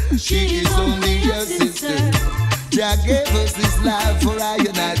over. She is only your sister. Jah gave us this life for I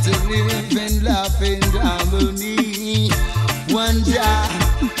and I to live in love and harmony. One Jah,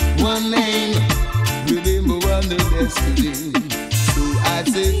 one name, remember one of destiny. So I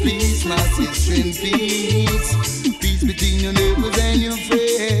say peace, my sister, and peace. Peace between your neighbors and your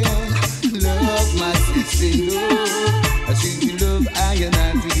friends. Love, my sister, love. I see you love, I and I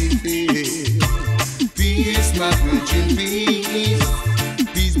defend. Peace, my virgin, peace.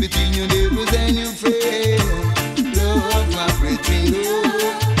 Peace between your neighbors and your friends. Love, my virgin,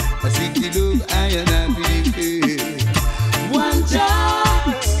 love. I see you love, I and I defend. One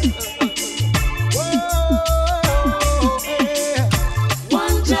job.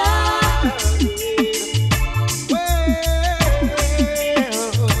 One job.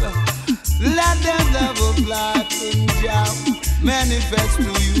 Let that love of life and job manifest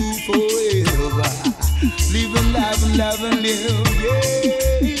to you forever. Live and live and love and live, yeah.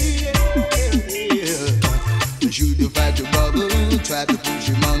 Should you fight your brother, try to push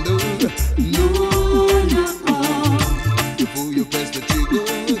him under? No. Before you press the trigger,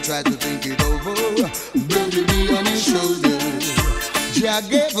 try to think it over. Blood will be on your shoulder. Jah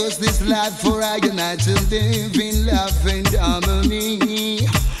gave us this life for I and I to live in love and harmony.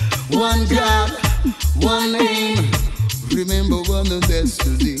 One God, one name, remember one of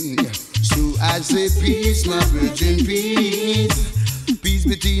destiny. So I say peace, my virgin, peace. Peace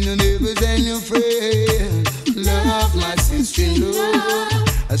between your neighbors and your friends. Love, my sister, love.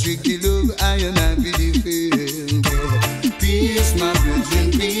 I strictly love, I and I be defend. Peace, my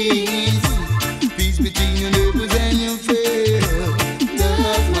virgin, peace. Peace between your neighbors and your friends.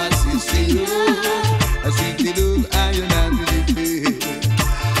 Love, my sister, love. I strictly love, I and I be defend.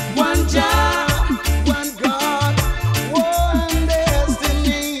 One job, one God, one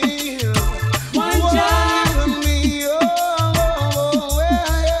destiny. One job and me,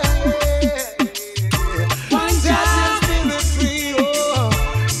 one job spirit free,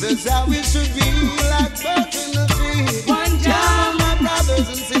 that's how it should be, like birds in the tree. One job, my brothers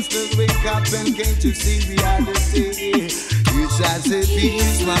and sisters, wake up and came to see reality. You shall say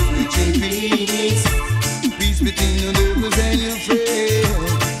peace, my preaching peace. Peace between your neighbors and your friends.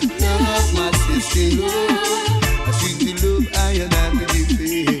 Love, my sister, love. I seek the love, I and I believe.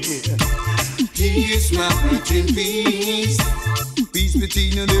 Peace, my preaching peace. Peace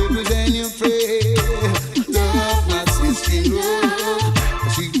between your neighbors and your friends. Love, my sister, love. I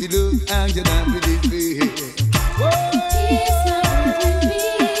seek the love, I and I believe. Peace, my preaching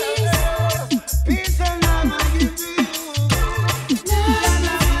peace. Peace and love I give to you.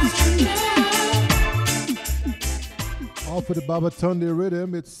 Off for the Baba Tunde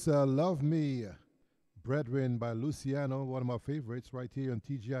rhythm. It's Love Me, Brethren by Luciano, one of my favorites right here on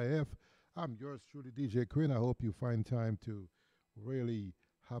TGIF. I'm yours truly, DJ Quinn. I hope you find time to really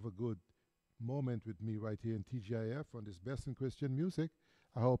have a good moment with me right here in TGIF on this Best in Christian Music.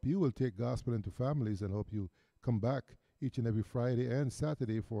 I hope you will take gospel into families and hope you come back each and every Friday and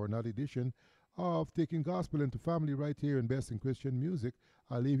Saturday for another edition of Taking Gospel into Family right here in Best in Christian Music.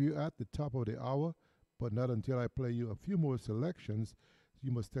 I'll leave you at the top of the hour, but not until I play you a few more selections.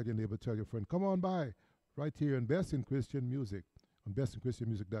 You must tell your neighbor, tell your friend, come on by right here in Best in Christian Music on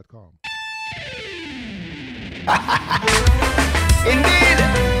bestinchristianmusic.com. Indeed,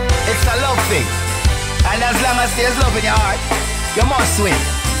 it's a love thing. And as long as there's love in your heart, you must win.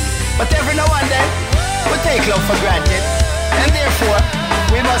 But every now and then, we take love for granted. And therefore,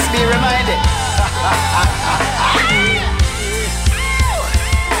 we must be reminded.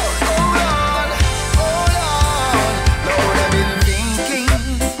 Lord, I've been thinking,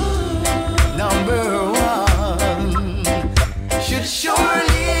 number one should surely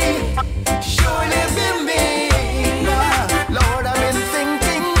be me. Lord, I've been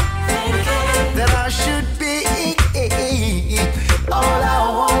thinking that I should be all I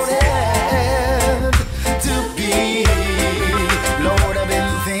wanted to be. Lord, I've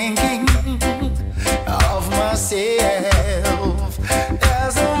been thinking of myself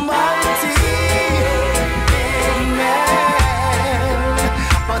as a mighty big man.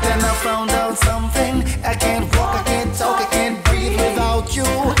 But then I found out something. I can't walk, I can't talk, I can't breathe without you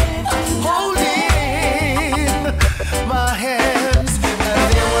holding my hands.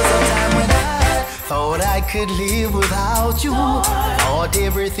 And there was a time when I thought I could live without you. Thought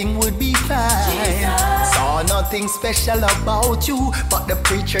everything would be fine. Saw nothing special about you, but the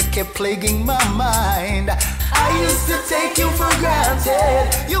preacher kept plaguing my mind. I used to take you for granted.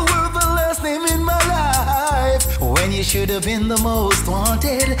 You were the last name in my life, when you should have been the most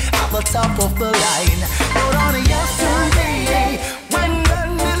wanted, at the top of the line. But on a yesterday, when I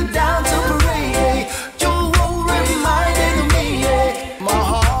knelt down to pray, you reminded me my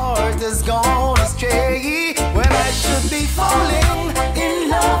heart has gone astray, when I should be falling in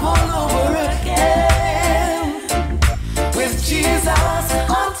love all over again with Jesus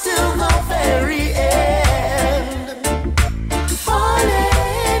until the very end.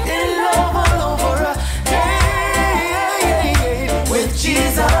 Falling in love all over again with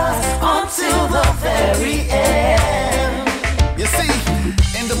Jesus until the very end. You see,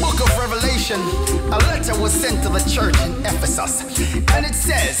 in the book of Revelation, a letter was sent to the church in Ephesus, and it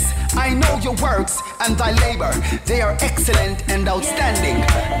says, I know your works and thy labor, they are excellent and outstanding.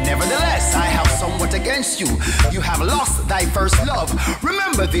 Nevertheless, I have somewhat against you. You have lost thy first love.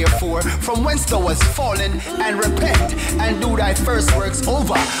 Remember therefore from whence thou hast fallen, and repent, and do thy first works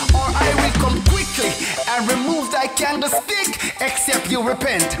over, or I will come quickly and remove thy candlestick, except you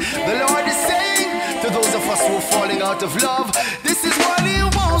repent. The Lord is saying to those of us who are falling out of love, this is what he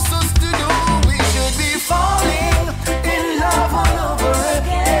wants us to